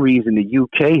some reason the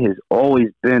UK has always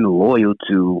been loyal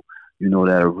to,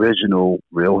 that original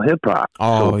real hip hop.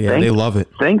 Oh, so yeah, they love it.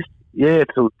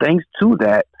 So thanks to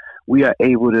that, we are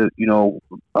able to,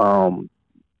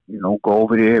 go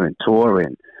over there and tour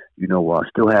and,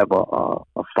 still have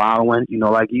a following.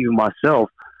 Like even myself,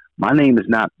 my name is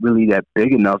not really that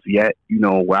big enough yet,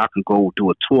 where I can go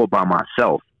do a tour by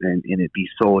myself and it be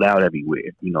sold out everywhere.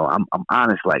 I'm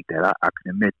honest like that. I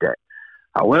can admit that.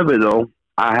 However, though,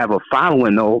 I have a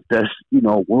following, though, that's,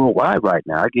 worldwide right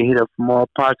now. I get hit up from all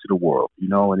parts of the world,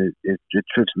 and it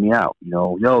trips me out.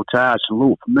 Yo, Taj,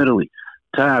 salute from Italy.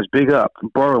 Taj, big up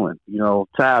from Berlin.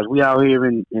 Taj, we out here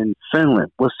in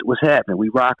Finland. What's happening? We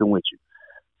rocking with you.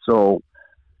 So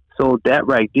that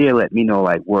right there let me know,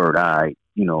 like, word,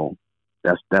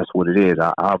 that's what it is.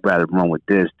 I'd rather run with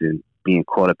this than being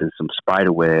caught up in some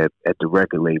spider web at the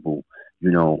record label,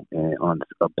 and on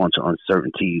a bunch of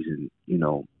uncertainties and,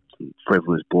 some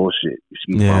frivolous bullshit.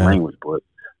 Excuse my language, but,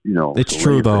 it's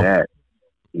true, though. That,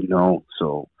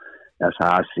 so that's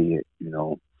how I see it,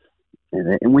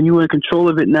 And when you're in control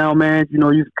of it now, man, you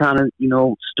can kind of,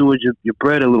 steward your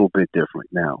bread a little bit different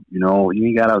now. You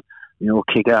ain't got to,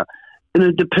 kick out. And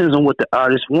it depends on what the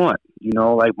artist want.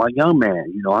 Like my young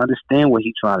man, I understand what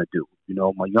he's trying to do. One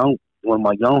of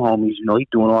my young homies, he's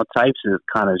doing all types of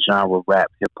kind of genre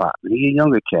rap, hip hop. And he's a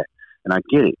younger cat, and I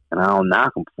get it, and I don't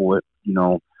knock him for it,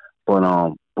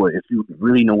 But if you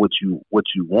really know what you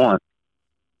want,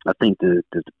 I think the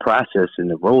process and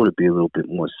the road would be a little bit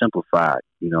more simplified,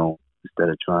 instead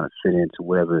of trying to fit into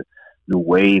whatever new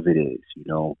wave it is,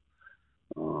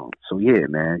 So yeah,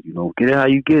 man, get it how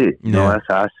you get it. That's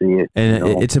how I see it. And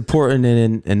it's important,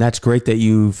 and that's great that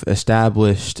you've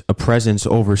established a presence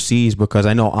overseas, because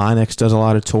I know Onyx does a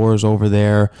lot of tours over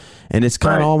there, and it's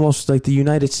kind of almost like the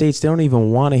United States. They don't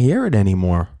even want to hear it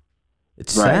anymore.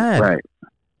 It's sad.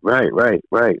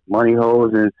 Right. Money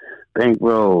holes and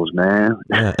bankrolls, man.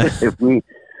 Yeah. If we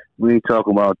ain't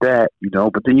talking about that,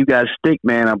 But then you got Stick,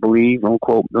 man. I believe.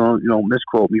 Don't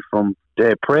misquote me from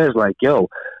Dead Prez. Like, yo,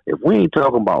 if we ain't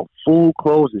talking about food,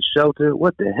 clothes, and shelter,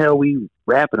 what the hell we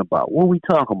rapping about? What are we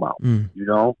talking about?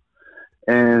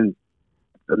 And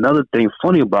another thing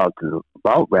funny about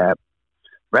rap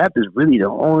is really the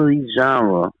only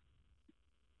genre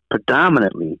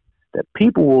predominantly that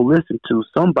people will listen to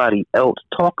somebody else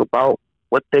talk about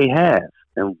what they have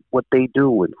and what they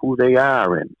do and who they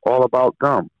are and all about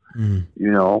them.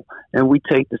 And we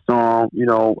take the song,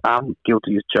 I'm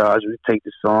guilty as charged. We take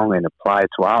the song and apply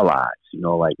it to our lives,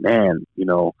 like, man,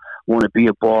 want to be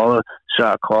a baller,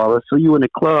 shot caller. So you in the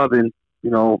club and,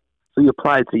 so you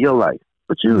apply it to your life,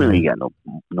 but you really got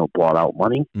no ball out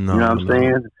money. No, you know what I'm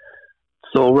saying?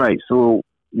 So, So,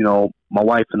 my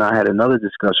wife and I had another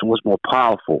discussion. What's more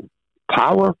powerful,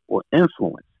 power or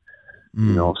influence?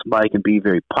 Somebody can be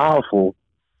very powerful,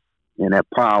 and that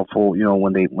powerful,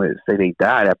 when they say they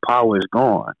die, that power is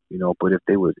gone, but if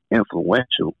they was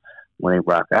influential when they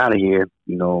rock out of here,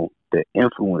 the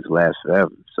influence lasts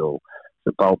forever. So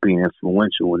it's about being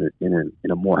influential in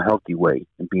a more healthy way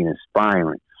and being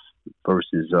inspiring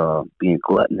versus being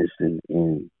gluttonous and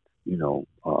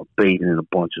bathing in a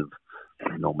bunch of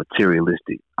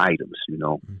materialistic items.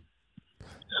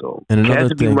 So And another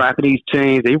cats be thing, rocking these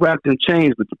chains. They rock them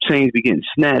chains, but the chains be getting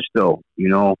snatched though.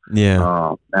 yeah,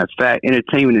 In fact,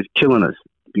 entertainment is killing us.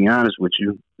 To be honest with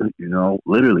you,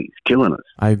 literally, it's killing us.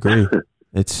 I agree.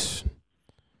 It's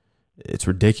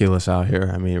ridiculous out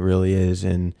here. I mean, it really is.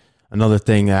 And another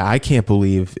thing that I can't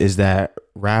believe is that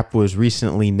rap was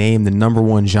recently named the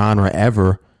 #1 genre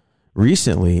ever.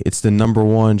 Recently, it's the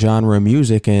 #1 genre of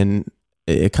music, and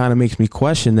it kind of makes me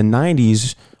question. The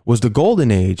 '90s was the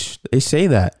golden age. They say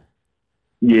that.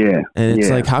 Yeah, and it's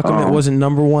like, how come it wasn't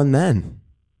 #1 then?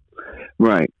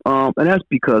 Right. And that's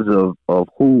because of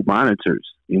who monitors.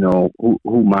 Who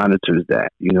monitors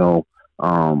that.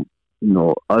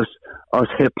 Us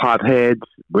hip hop heads.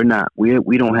 We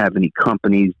don't have any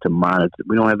companies to monitor.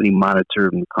 We don't have any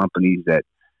monitoring companies that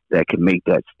can make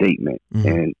that statement,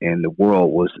 and the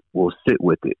world will sit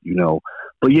with it.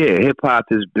 But yeah, hip hop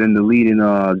has been the leading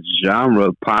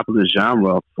popular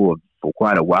genre for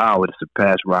quite a while. It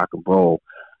surpassed rock and roll.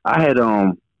 I had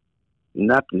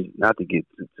not to get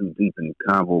too deep in the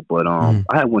convo, but I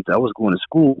was going to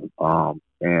school,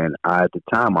 and at the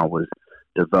time I was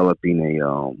developing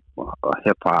a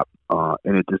hip hop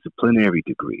interdisciplinary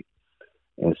degree,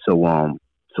 and so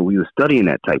we were studying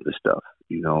that type of stuff.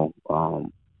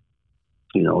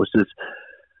 It's just,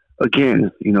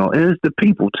 again, and it's the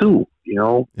people too.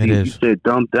 You said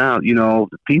dumb down.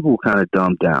 The people kind of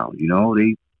dumb down.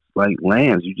 They like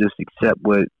lambs. You just accept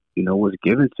what was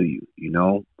given to you.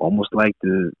 Almost like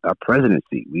our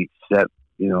presidency. We accept.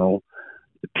 The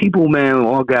people, man,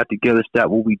 all got together,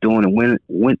 stopped what we doing, and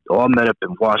went all met up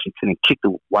in Washington and kicked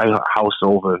the White House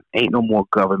over. Ain't no more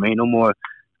government. Ain't no more.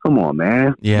 Come on,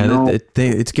 man. Yeah,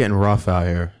 it's getting rough out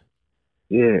here.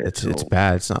 Yeah, it's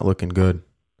bad. It's not looking good.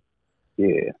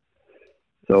 Yeah.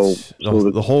 So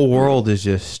the whole world is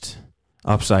just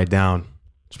upside down,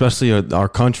 especially our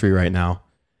country right now.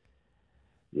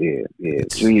 Yeah.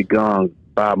 Junior Gong,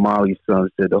 Bob Marley's son,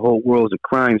 said the whole world's a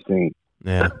crime scene.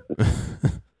 Yeah.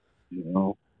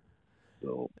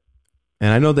 So.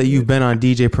 And I know that you've been on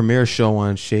DJ Premier's show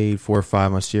on Shade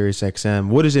 45 on Sirius XM.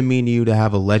 What does it mean to you to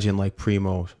have a legend like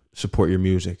Primo support your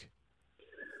music?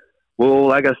 Well,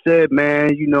 like I said,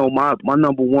 man, my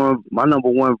number one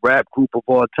rap group of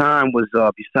all time was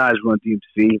besides Run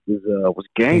DMC was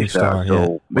Gang Starr. So, yeah.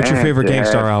 What's your favorite Gang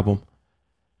Starr album?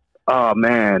 Oh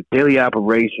man, Daily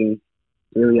Operation.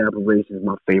 Daily Operation is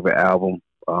my favorite album.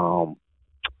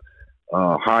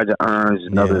 Hard to Earn is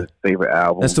another favorite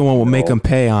album. That's the one with Make 'Em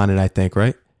Pay on it, I think,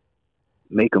 right?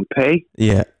 Make 'Em Pay?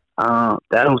 Yeah. That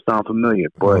don't sound familiar,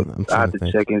 but I have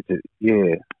to check into it.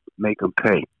 Yeah, Make 'Em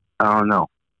Pay. I don't know.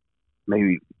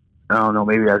 Maybe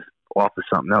that's off of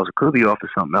something else. It could be off of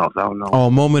something else. I don't know. Oh,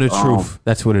 Moment of Truth.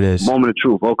 That's what it is. Moment of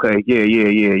Truth. Okay. Yeah.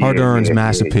 Hard to Earn's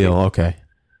Mass Appeal. Yeah. Okay.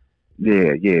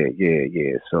 Yeah.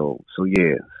 So,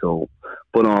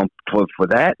 but for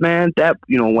that, man, that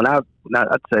when I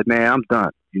said, man, I'm done.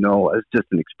 It's just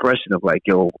an expression of like,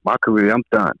 yo, my career, I'm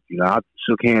done. I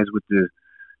shook hands with the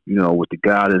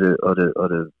god of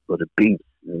the beats,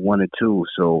 1 and 2.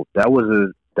 So that was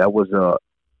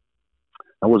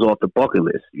off the bucket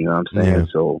list. You know what I'm saying? Yeah.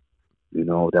 So,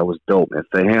 that was dope. And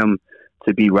for him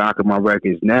to be rocking my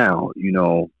records now,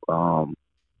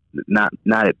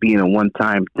 not it being a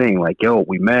one-time thing, like, yo,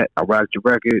 we met, I rocked your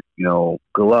record,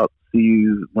 good luck, see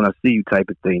you when I see you type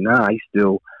of thing. Nah, he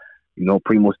still,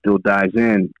 Primo still dives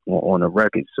in on the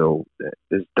record, so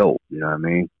it's dope, you know what I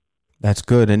mean? That's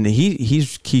good, and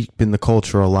he's keeping the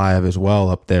culture alive as well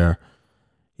up there.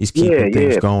 He's keeping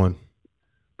things going.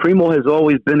 Primo has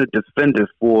always been a defender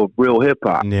for real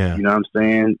hip-hop, yeah. You know what I'm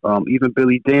saying? Even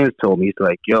Billy Danz told me, he's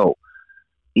like,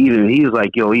 even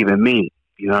me.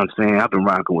 You know what I'm saying? I've been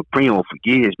rocking with Primo for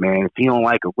years, man. If he don't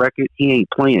like a record, he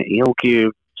ain't playing it. He don't care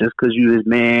just because you his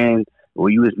man or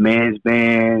you his man's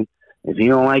band. If he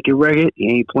don't like your record,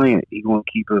 he ain't playing it. He gonna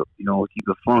keep it, keep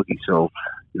it funky. So,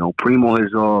 Primo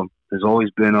has always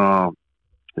been holding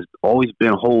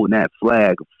that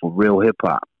flag for real hip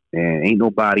hop. And ain't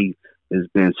nobody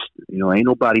stupid.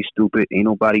 Ain't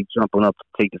nobody jumping up to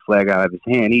take the flag out of his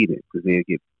hand either, because they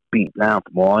get beat down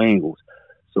from all angles.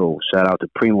 So shout out to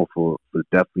Primo for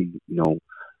definitely,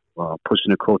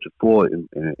 pushing the culture forward and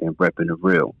repping the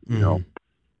real,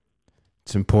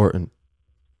 It's important.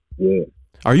 Yeah.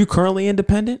 Are you currently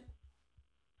independent?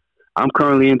 I'm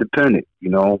currently independent.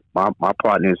 My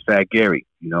partner is Fat Gary,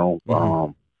 like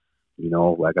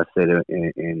I said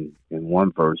in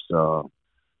one verse,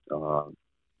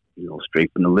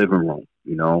 straight from the living room,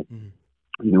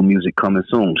 new music coming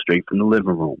soon, straight from the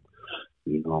living room,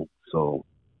 so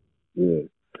yeah.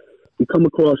 We come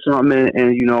across something,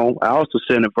 and I also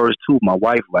said in the verse too, my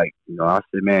wife, like, I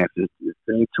said, man, if it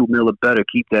ain't $2 million or better,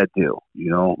 keep that deal.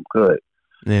 I'm good.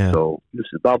 Yeah. So this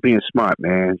is about being smart,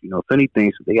 man. You know, if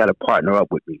anything, so they got to partner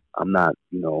up with me. I'm not,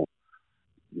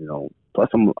 Plus,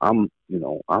 I'm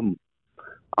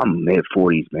mid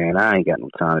 40s, man. I ain't got no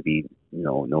time to be,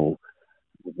 no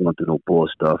going through no bull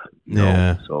stuff,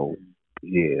 Yeah. So,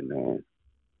 yeah, man.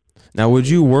 Now, would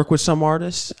you work with some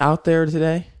artists out there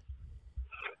today?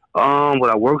 What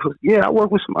I work with, I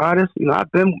work with some artists.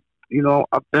 I've been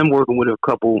working with a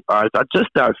couple artists. I just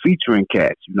started featuring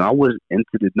cats. I was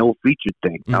into the no feature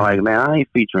thing. Mm-hmm. I'm like, man, I ain't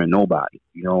featuring nobody.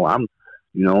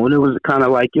 And it was kind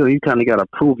of like, you kind of got to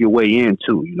prove your way in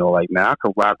too. Like, man, I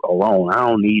could rock alone. I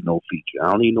don't need no feature.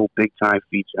 I don't need no big time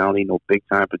feature. I don't need no big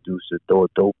time producer. Throw a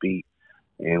dope beat,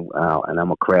 and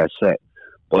I'm a crash set.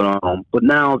 But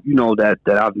now that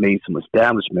I've made some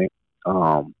establishment.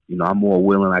 I'm more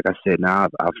willing. Like I said, now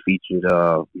I've featured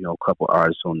a couple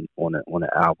artists on the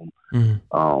album.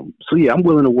 Mm-hmm. So yeah, I'm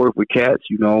willing to work with cats.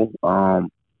 I'm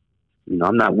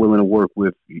not willing to work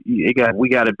with. We got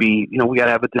to be. We got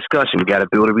to have a discussion. We got to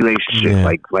build a relationship.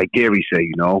 Yeah. Like Gary said.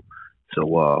 So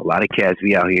a lot of cats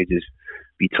be out here just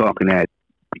be talking that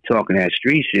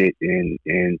street shit, and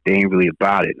they ain't really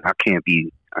about it. I can't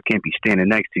be standing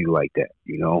next to you like that.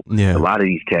 Yeah. A lot of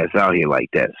these cats out here like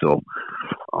that. So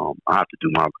I have to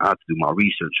do my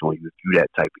research on you if you that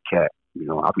type of cat.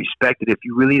 I respect it if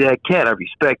you really that cat. I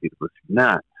respect it, but if you're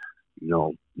not, we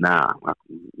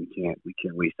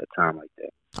can't waste our time like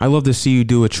that. I love to see you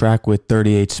do a track with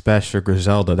 38 Special or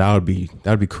Griselda. That would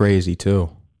be crazy too.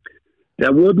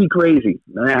 That would be crazy,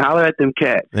 man. Holler at them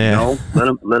cats. Yeah.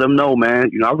 Let them know, man.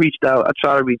 I reached out. I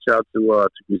try to reach out to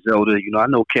Griselda. I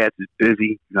know Cats is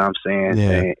busy. You know what I'm saying?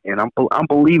 Yeah. And I'm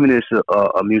believing it's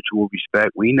a mutual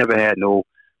respect. We never had no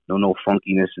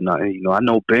funkiness and nothing. I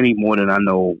know Benny more than I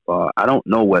know. I don't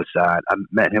know Westside. I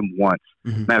met him once.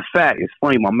 Mm-hmm. Matter of fact, it's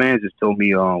funny. My man just told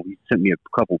me. He sent me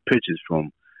a couple pictures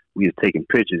from. We was taking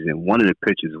pictures, and one of the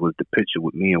pictures was the picture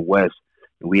with me and Wes,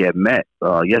 and we had met.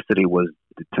 Yesterday was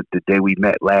the day we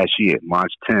met last year,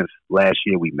 March 10th. Last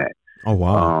year we met. Oh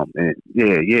wow. And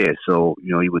yeah. So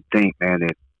you would think, man,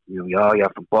 that y'all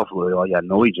from Buffalo, y'all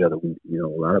know each other. A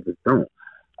lot of us don't.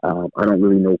 I don't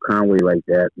really know Conway like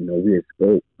that. We had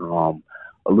spoke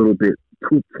a little bit.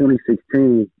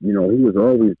 2016. He was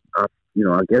always I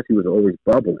guess he was always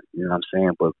bubbling. You know what I'm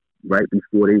saying? But right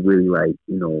before they really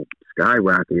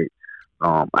skyrocketed,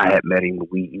 I had met him.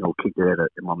 We kicked it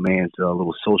at my man's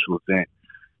little social event.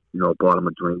 Bought him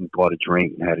a drink. We bought a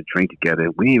drink and had a drink together.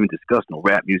 We didn't even discuss no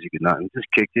rap music or nothing. We just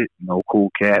kicked it, cool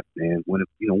cat, and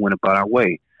went about our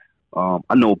way.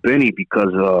 I know Benny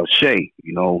because Shay.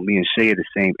 Me and Shay are the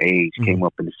same age, Mm-hmm. came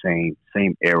up in the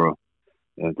same era,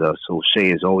 and so Shay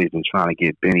has always been trying to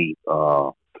get Benny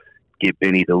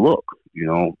the look,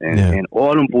 and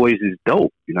all them boys is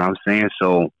dope. You know what I'm saying?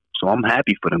 So I'm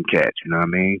happy for them cats. You know what I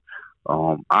mean?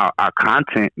 Our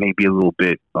content may be a little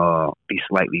bit be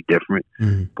slightly different,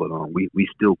 Mm-hmm. but we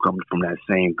still come from that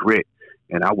same grit.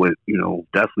 And I would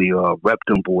definitely rep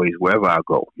them boys wherever I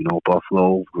go.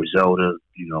 Buffalo, Griselda.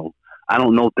 I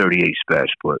don't know 38 Special,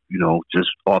 but just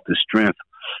off the strength,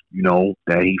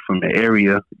 that he from the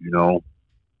area,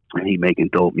 and he making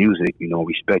dope music.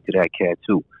 Respect to that cat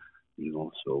too.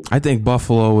 So I think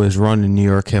Buffalo is running New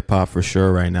York hip hop for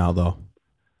sure right now, though.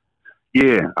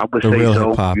 yeah, I would The say real so.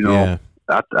 hip-hop, yeah.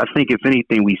 I think if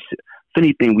anything we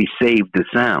saved the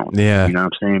sound. Yeah. You know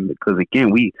what I'm saying? Because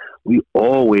again, we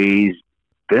always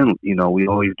been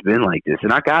like this,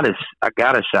 and I gotta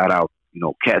shout out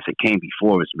cats that came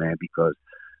before us, man, because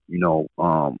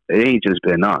it ain't just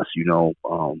been us. It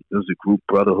was a group,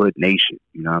 Brotherhood Nation.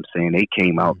 You know what I'm saying? They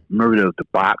came out. Murder of the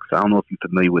Box. I don't know if you're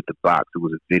familiar with the Box. It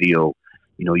was a video.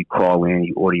 You call in,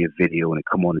 you order your video, and it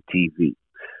come on the TV.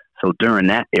 So during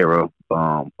that era,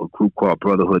 a group called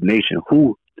Brotherhood Nation,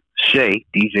 who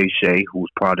DJ Shay, who's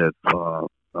part of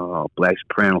Black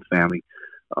Soprano family,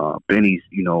 Benny's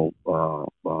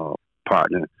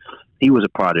partner, he was a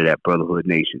part of that Brotherhood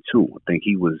Nation too. I think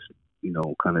he was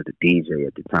kind of the DJ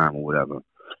at the time or whatever.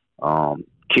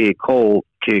 Kid Cole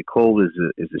is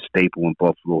a staple in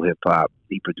Buffalo hip hop.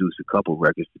 He produced a couple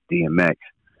records for DMX.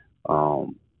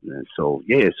 And so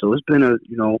it's been a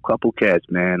couple cats,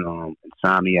 man.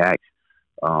 Insomniacs.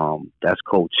 That's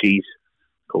Cochise.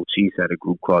 Cochise had a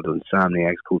group called the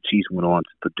Insomniacs. Cochise went on to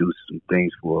produce some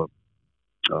things for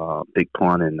Big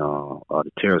Pun and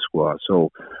the Terror Squad.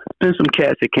 So there's been some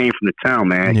cats that came from the town,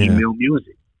 man. Yeah. Emil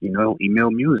Music.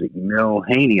 Emil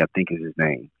Haney, I think is his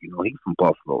name. He's from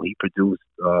Buffalo. He produced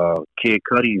Kid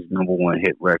Cudi's #1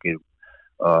 hit record,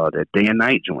 that Day and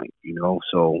Night joint.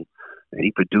 So. And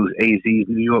he produced AZ's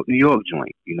New York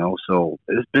joint, So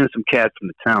there's been some cats from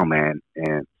the town, man.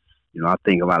 And, I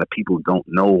think a lot of people don't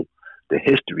know the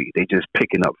history. They just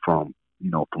picking up from,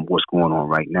 from what's going on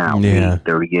right now. Yeah.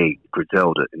 38,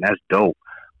 Griselda, and that's dope.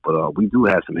 But we do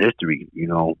have some history,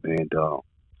 and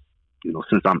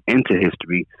since I'm into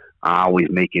history, I always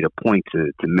make it a point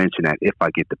to mention that if I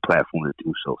get the platform to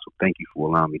do so. So thank you for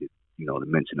allowing me to to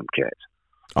mention them cats.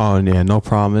 Oh yeah, no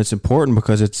problem. It's important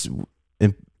because it's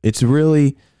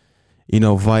really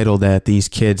vital that these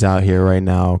kids out here right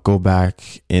now go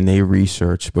back and they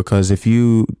research, because if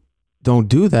you don't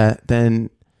do that, then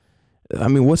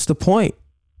what's the point?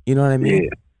 You know what I mean?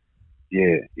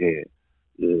 Yeah.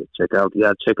 Check out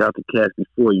the cats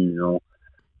before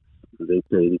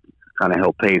they kind of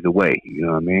help pave the way. You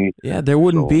know what I mean? Yeah, there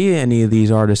wouldn't be any of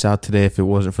these artists out today if it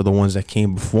wasn't for the ones that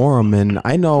came before them. And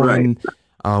I know in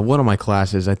one of my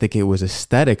classes, I think it was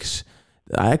aesthetics,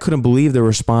 I couldn't believe the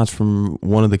response from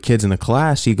one of the kids in the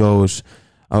class. He goes,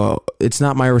 it's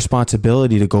not my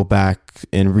responsibility to go back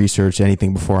and research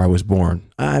anything before I was born.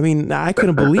 I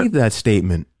couldn't believe that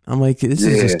statement. I'm like, this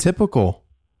is just typical.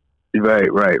 Right.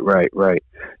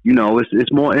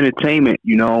 It's more entertainment,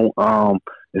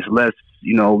 it's less,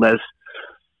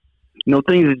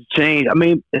 things have changed.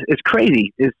 It's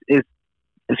crazy.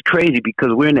 It's crazy because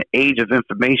we're in the age of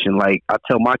information. Like I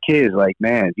tell my kids, like,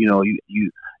 man,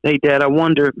 hey Dad, I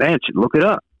wonder, man, look it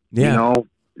up. Yeah.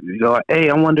 Hey,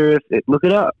 I wonder if look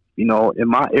it up. In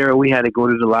my era, we had to go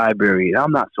to the library.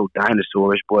 I'm not so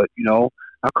dinosaurish, but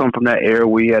I come from that era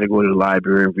where you had to go to the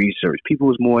library and research. People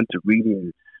was more into reading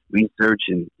and research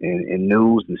and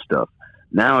news and stuff.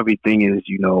 Now everything is,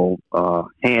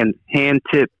 hand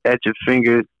tip at your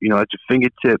fingers, at your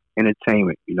fingertip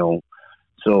entertainment,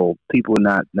 So people are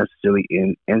not necessarily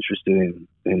interested in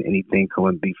anything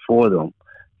coming before them.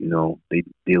 They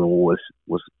dealing with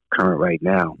what's current right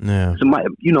now. Yeah. So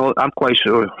I'm quite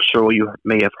sure you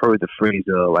may have heard the phrase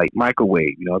like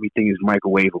microwave. Everything is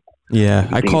microwavable. Yeah,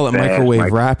 I call it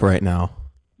microwave rap right now.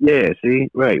 Yeah. See,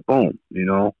 right, boom.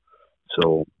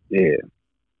 So yeah,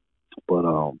 but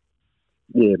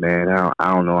yeah, man.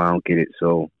 I don't know. I don't get it.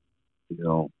 So as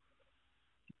long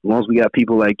as we got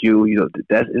people like you,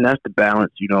 that's the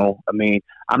balance.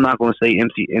 I'm not going to say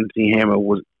MC Hammer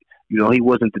was, he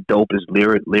wasn't the dopest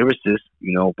lyricist,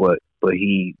 but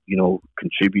he,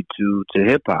 contributed to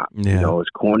hip hop. Yeah. As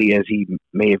corny as he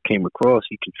may have came across,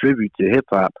 he contributed to hip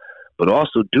hop, but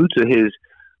also due to his,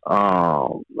 I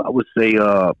would say,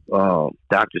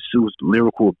 Dr. Seuss'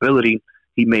 lyrical ability,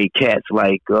 he made cats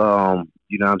like,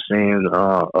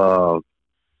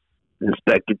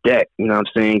 Inspector Deck,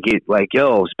 get like,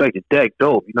 yo, Inspector Deck,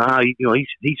 dope. How he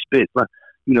spit, so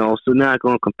now I'm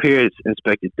going to compare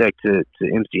Inspector Deck to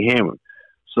MC Hammer.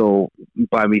 So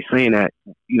by me saying that,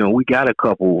 we got a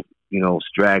couple,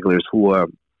 stragglers who are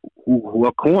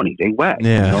corny. They whack.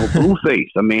 Yeah. Blueface.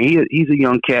 He's a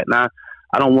young cat, and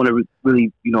I don't want to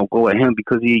really, go at him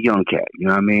because he's a young cat. You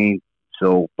know what I mean?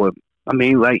 So, but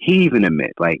like he even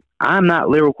admit, like, I'm not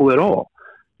lyrical at all.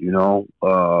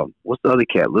 What's the other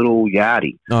cat? Little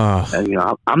Yachty.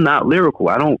 I'm not lyrical.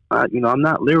 I'm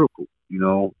not lyrical.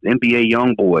 NBA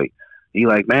young boy. He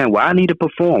like, man, well, I need to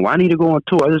perform. Well, I need to go on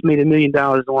tour. I just made $1 million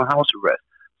on house arrest.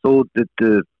 So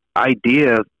the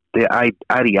idea, the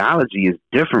ideology is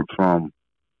different from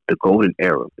the golden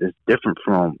era. It's different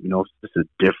from, it's a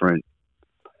different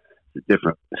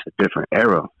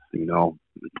era,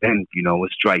 Then,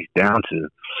 it strikes down to,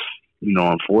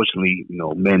 unfortunately,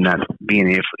 men not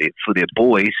being there for their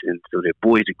boys, and so their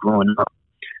boys are growing up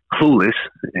clueless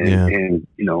and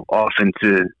off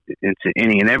into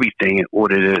any and everything in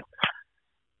order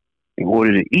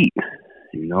to eat,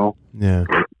 Yeah.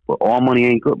 But all money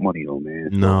ain't good money though, man.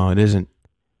 So, no, it isn't.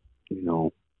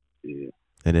 Yeah.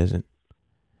 It isn't.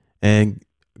 And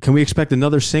can we expect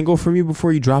another single from you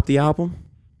before you drop the album?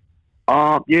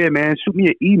 Yeah, man. Shoot me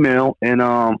an email, and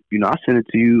I'll send it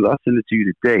to you. I'll send it to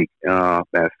you today. Matter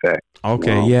of fact.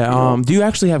 Okay. Do you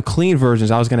actually have clean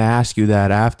versions? I was going to ask you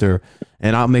that after,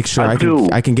 and I'll make sure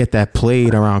I can get that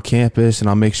played around campus, and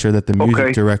I'll make sure that the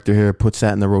music director here puts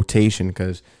that in the rotation,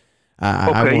 because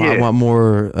I want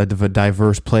more of a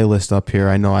diverse playlist up here.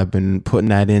 I know I've been putting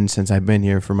that in since I've been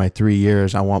here for my 3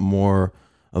 years. I want more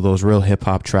of those real hip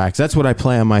hop tracks. That's what I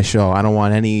play on my show. I don't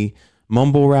want any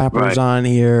mumble rappers on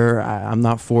here. I'm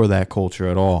not for that culture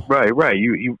at all. Right.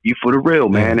 You for the real,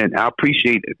 man, and I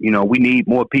appreciate it. We need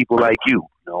more people like you.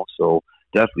 So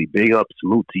definitely big up,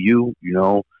 salute to you.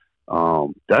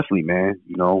 Definitely, man.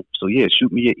 So yeah,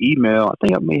 shoot me an email. I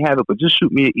think I may have it, but just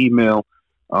shoot me an email.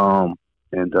 I'll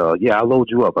load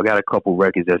you up. I got a couple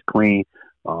records that's clean.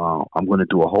 I'm going to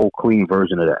do a whole clean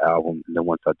version of the album, and then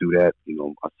once I do that,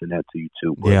 I'll send that to you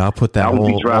too. But I'll put that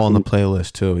all on the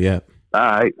playlist too. Yeah. All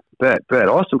right, bet.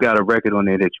 Also got a record on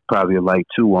there that you probably like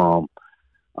too.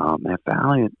 Man,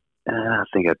 I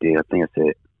think I did. I think I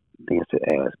said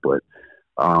ass, but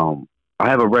I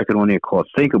have a record on there called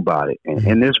 "Think About It," and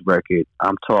in this record,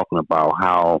 I'm talking about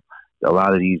how a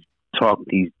lot of these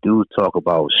dudes talk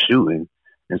about shooting,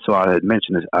 and so I had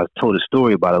mentioned this. I told a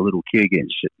story about a little kid getting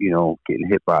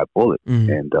hit by a bullet,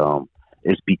 and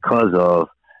it's because of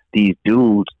these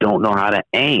dudes don't know how to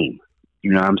aim.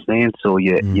 You know what I'm saying? So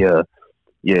your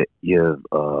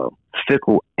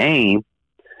fickle aim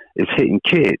is hitting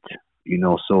kids. You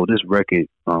know, so this record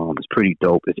is pretty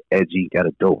dope. It's edgy, got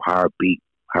a dope hard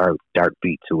dark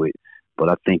beat to it. But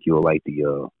I think you'll like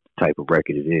the type of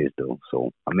record it is, though. So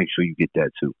I'll make sure you get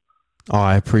that too. Oh,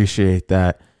 I appreciate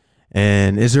that.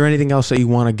 And is there anything else that you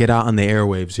want to get out on the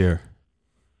airwaves here?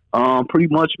 Pretty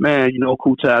much, man. You know,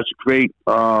 Kool Taj The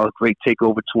Gr8, great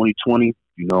takeover 2020.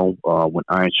 You know, when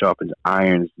Iron Sharpens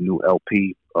Iron's new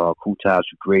LP, Kool Taj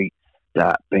The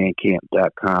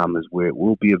Gr8.bandcamp.com is where it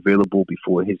will be available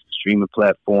before it hits the streaming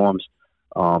platforms.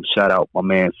 Shout out my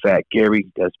man Fat Gary.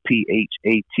 That's PhatGary.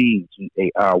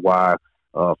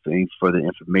 For any further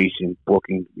information,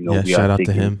 booking. You know, shout out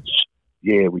to him.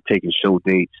 Yeah, we're taking show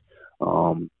dates.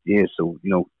 So you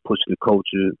know, pushing the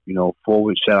culture, you know,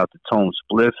 forward. Shout out to Tone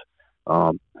Spliff.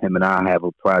 Him and I have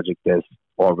a project that's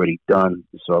already done.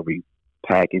 It's already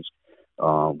packaged.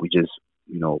 We just,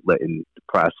 you know, letting the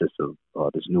process of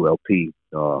this new LP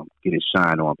get its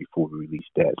shine on before we release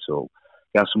that. So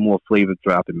got some more flavor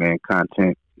dropping, man.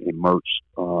 Content and merch,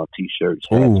 t-shirts,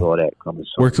 hats, all that coming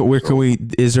soon. Where can we?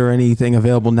 Is there anything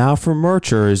available now for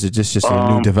merch, or is it just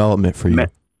a new development for you?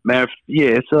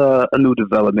 It's a new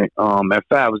development. Matter of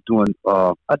fact, I was doing,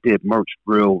 I did merch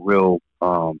real.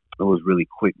 It was really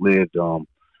quick lived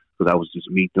because I was just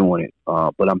me doing it.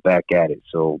 But I'm back at it,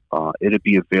 so it'll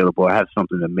be available. I have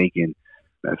something to make in.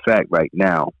 Matter of fact, right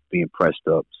now being pressed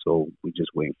up, so we're just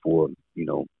waiting for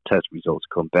test results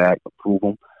to come back, approve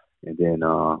them, and then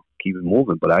keep it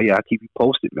moving. But I keep you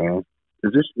posted, man.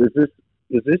 Is this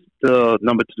the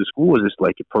number to the school, or is this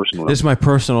like your personal number? This is my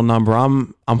personal number.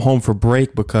 I'm home for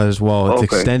break because it's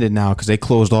extended now because they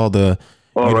closed all the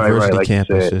university like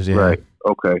campuses. Yeah. Right.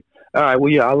 Okay. All right.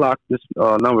 Well, yeah, I'll lock this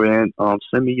number in.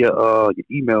 Send me your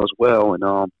email as well, and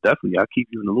definitely I'll keep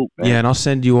you in the loop, man. Yeah, and I'll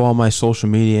send you all my social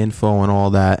media info and all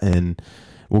that, and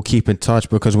we'll keep in touch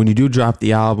because when you do drop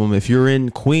the album, if you're in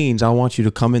Queens, I want you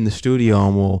to come in the studio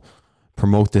and we'll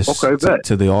promote this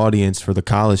to the audience for the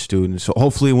college students. So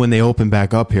hopefully when they open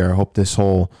back up here, I hope this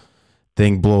whole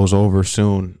thing blows over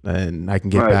soon and I can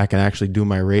get back and actually do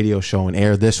my radio show and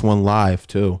air this one live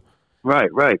too. Right.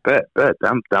 Bet.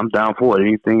 I'm down for it.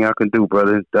 Anything I can do,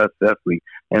 brother. That's definitely.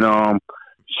 And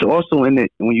so also when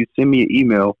you send me an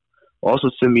email, also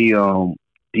send me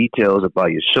details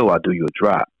about your show. I'll do you a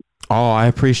drop. Oh, I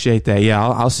appreciate that. Yeah,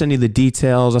 I'll send you the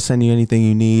details. I'll send you anything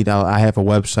you need. I have a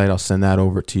website. I'll send that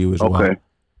over to you as well.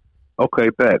 Okay,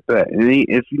 bet. And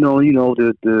if you know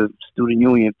the student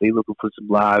union, if they looking for some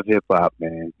live hip hop,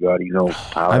 man, you already know.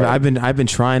 I've been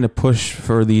trying to push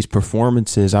for these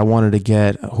performances. I wanted to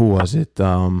get who was it?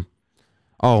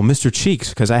 Mr. Cheeks,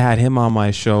 because I had him on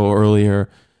my show earlier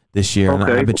this year, and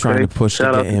I've been trying to push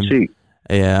to get him. Cheeks.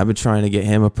 Yeah, I've been trying to get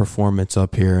him a performance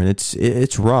up here, and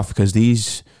it's rough because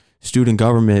these student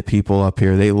government people up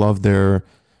here, they love their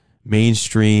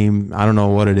mainstream. I don't know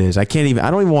what it is. I don't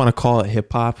even want to call it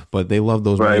hip hop, but they love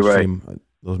those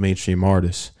those mainstream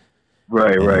artists.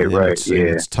 Right.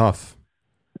 It's tough.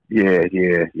 Yeah.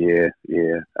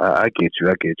 I get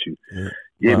you.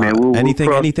 Yeah, man.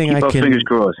 Anything I can. Fingers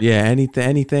crossed. Yeah,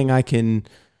 anything I can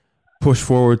push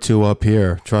forward to up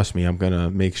here. Trust me, I'm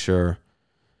gonna make sure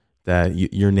that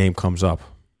your name comes up.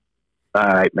 All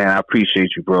right, man. I appreciate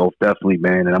you, bro. Definitely,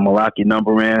 man. And I'm gonna lock your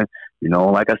number in. You know,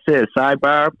 like I said,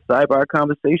 sidebar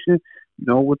conversation. You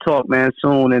know, we'll talk, man,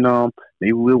 soon, and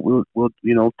maybe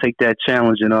we'll take that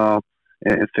challenge and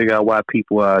figure out why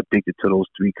people are addicted to those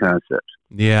three concepts.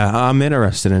 Yeah, I'm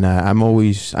interested in that.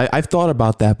 I've thought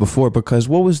about that before because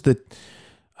what was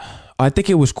I think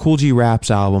it was Kool G Rap's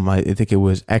album. I think it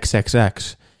was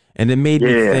XXX, and it made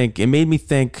me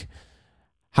think.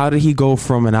 How did he go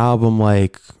from an album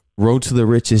like Road to the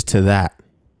Riches to that?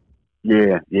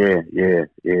 Yeah.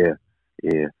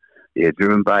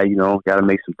 Driven by, got to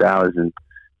make some dollars. And,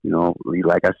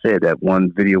 like I said, that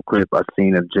one video clip I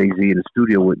seen of Jay-Z in the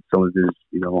studio with some of his,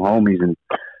 homies. And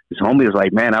his homie was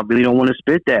like, man, I really don't want to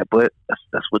spit that, but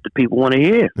that's what the people want to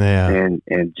hear. Yeah.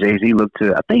 And Jay-Z looked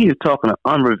to, I think he was talking to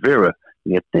Un Rivera.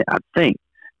 I think.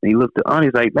 And he looked to Un,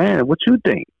 he's like, man, what you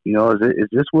think? Is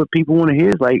this what people want to hear?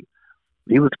 It's like,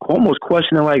 he was almost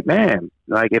questioning, like, man,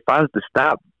 like if I was to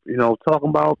stop, talking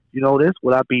about, this,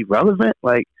 would I be relevant?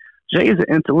 Like, Jay is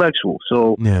an intellectual.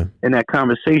 So Yeah. in that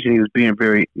conversation, he was being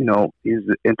very, he's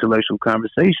an intellectual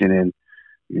conversation. And,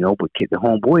 but Kid the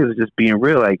Homeboy was just being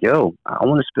real, like, yo, I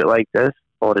want to spit like this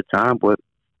all the time, but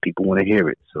people want to hear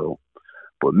it. So,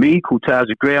 but me, Kool Taj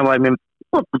The Gr8, I'm like, man,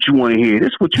 what you want to hear? This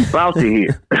is what you about to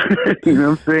hear. You know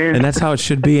what I'm saying? And that's how it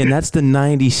should be. And that's the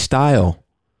 90s style.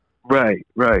 Right.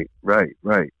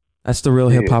 That's the real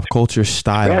hip hop culture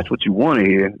style. That's what you want to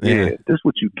hear. Yeah. This is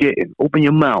what you getting. Open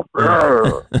your mouth.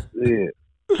 Yeah.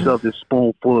 Shove this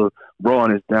spoonful of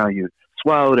rawness down you.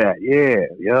 Swallow that. Yeah.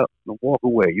 Yep. And walk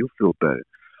away. You'll feel better.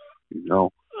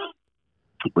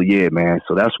 But yeah, man.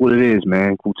 So that's what it is,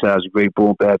 man. Kool Taj, a great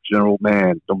boom bap general,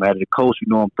 man. No matter the coast,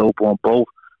 I'm dope on both.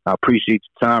 I appreciate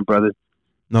your time, brother.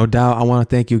 No doubt. I want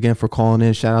to thank you again for calling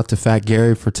in. Shout out to Fat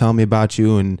Gary for telling me about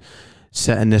you and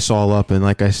setting this all up. And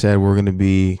like I said, we're going to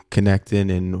be connecting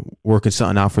and working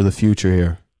something out for the future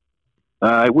here. All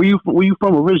right. Where you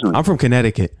from originally? I'm from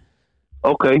Connecticut.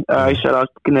 Okay. All right. Shout out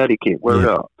to Connecticut. Word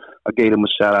up. I gave them a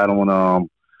shout out on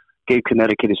gave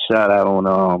Connecticut a shout out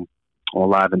on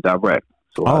Live and Direct.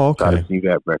 So okay. I see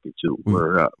that record too.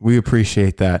 Word up. We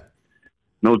appreciate that.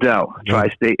 No doubt.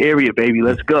 Tri-state area, baby.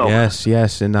 Let's go.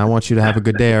 Yes. And I want you to have a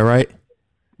good day. All right.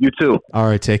 You too. All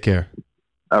right. Take care.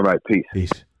 All right. Peace.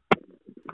 Peace.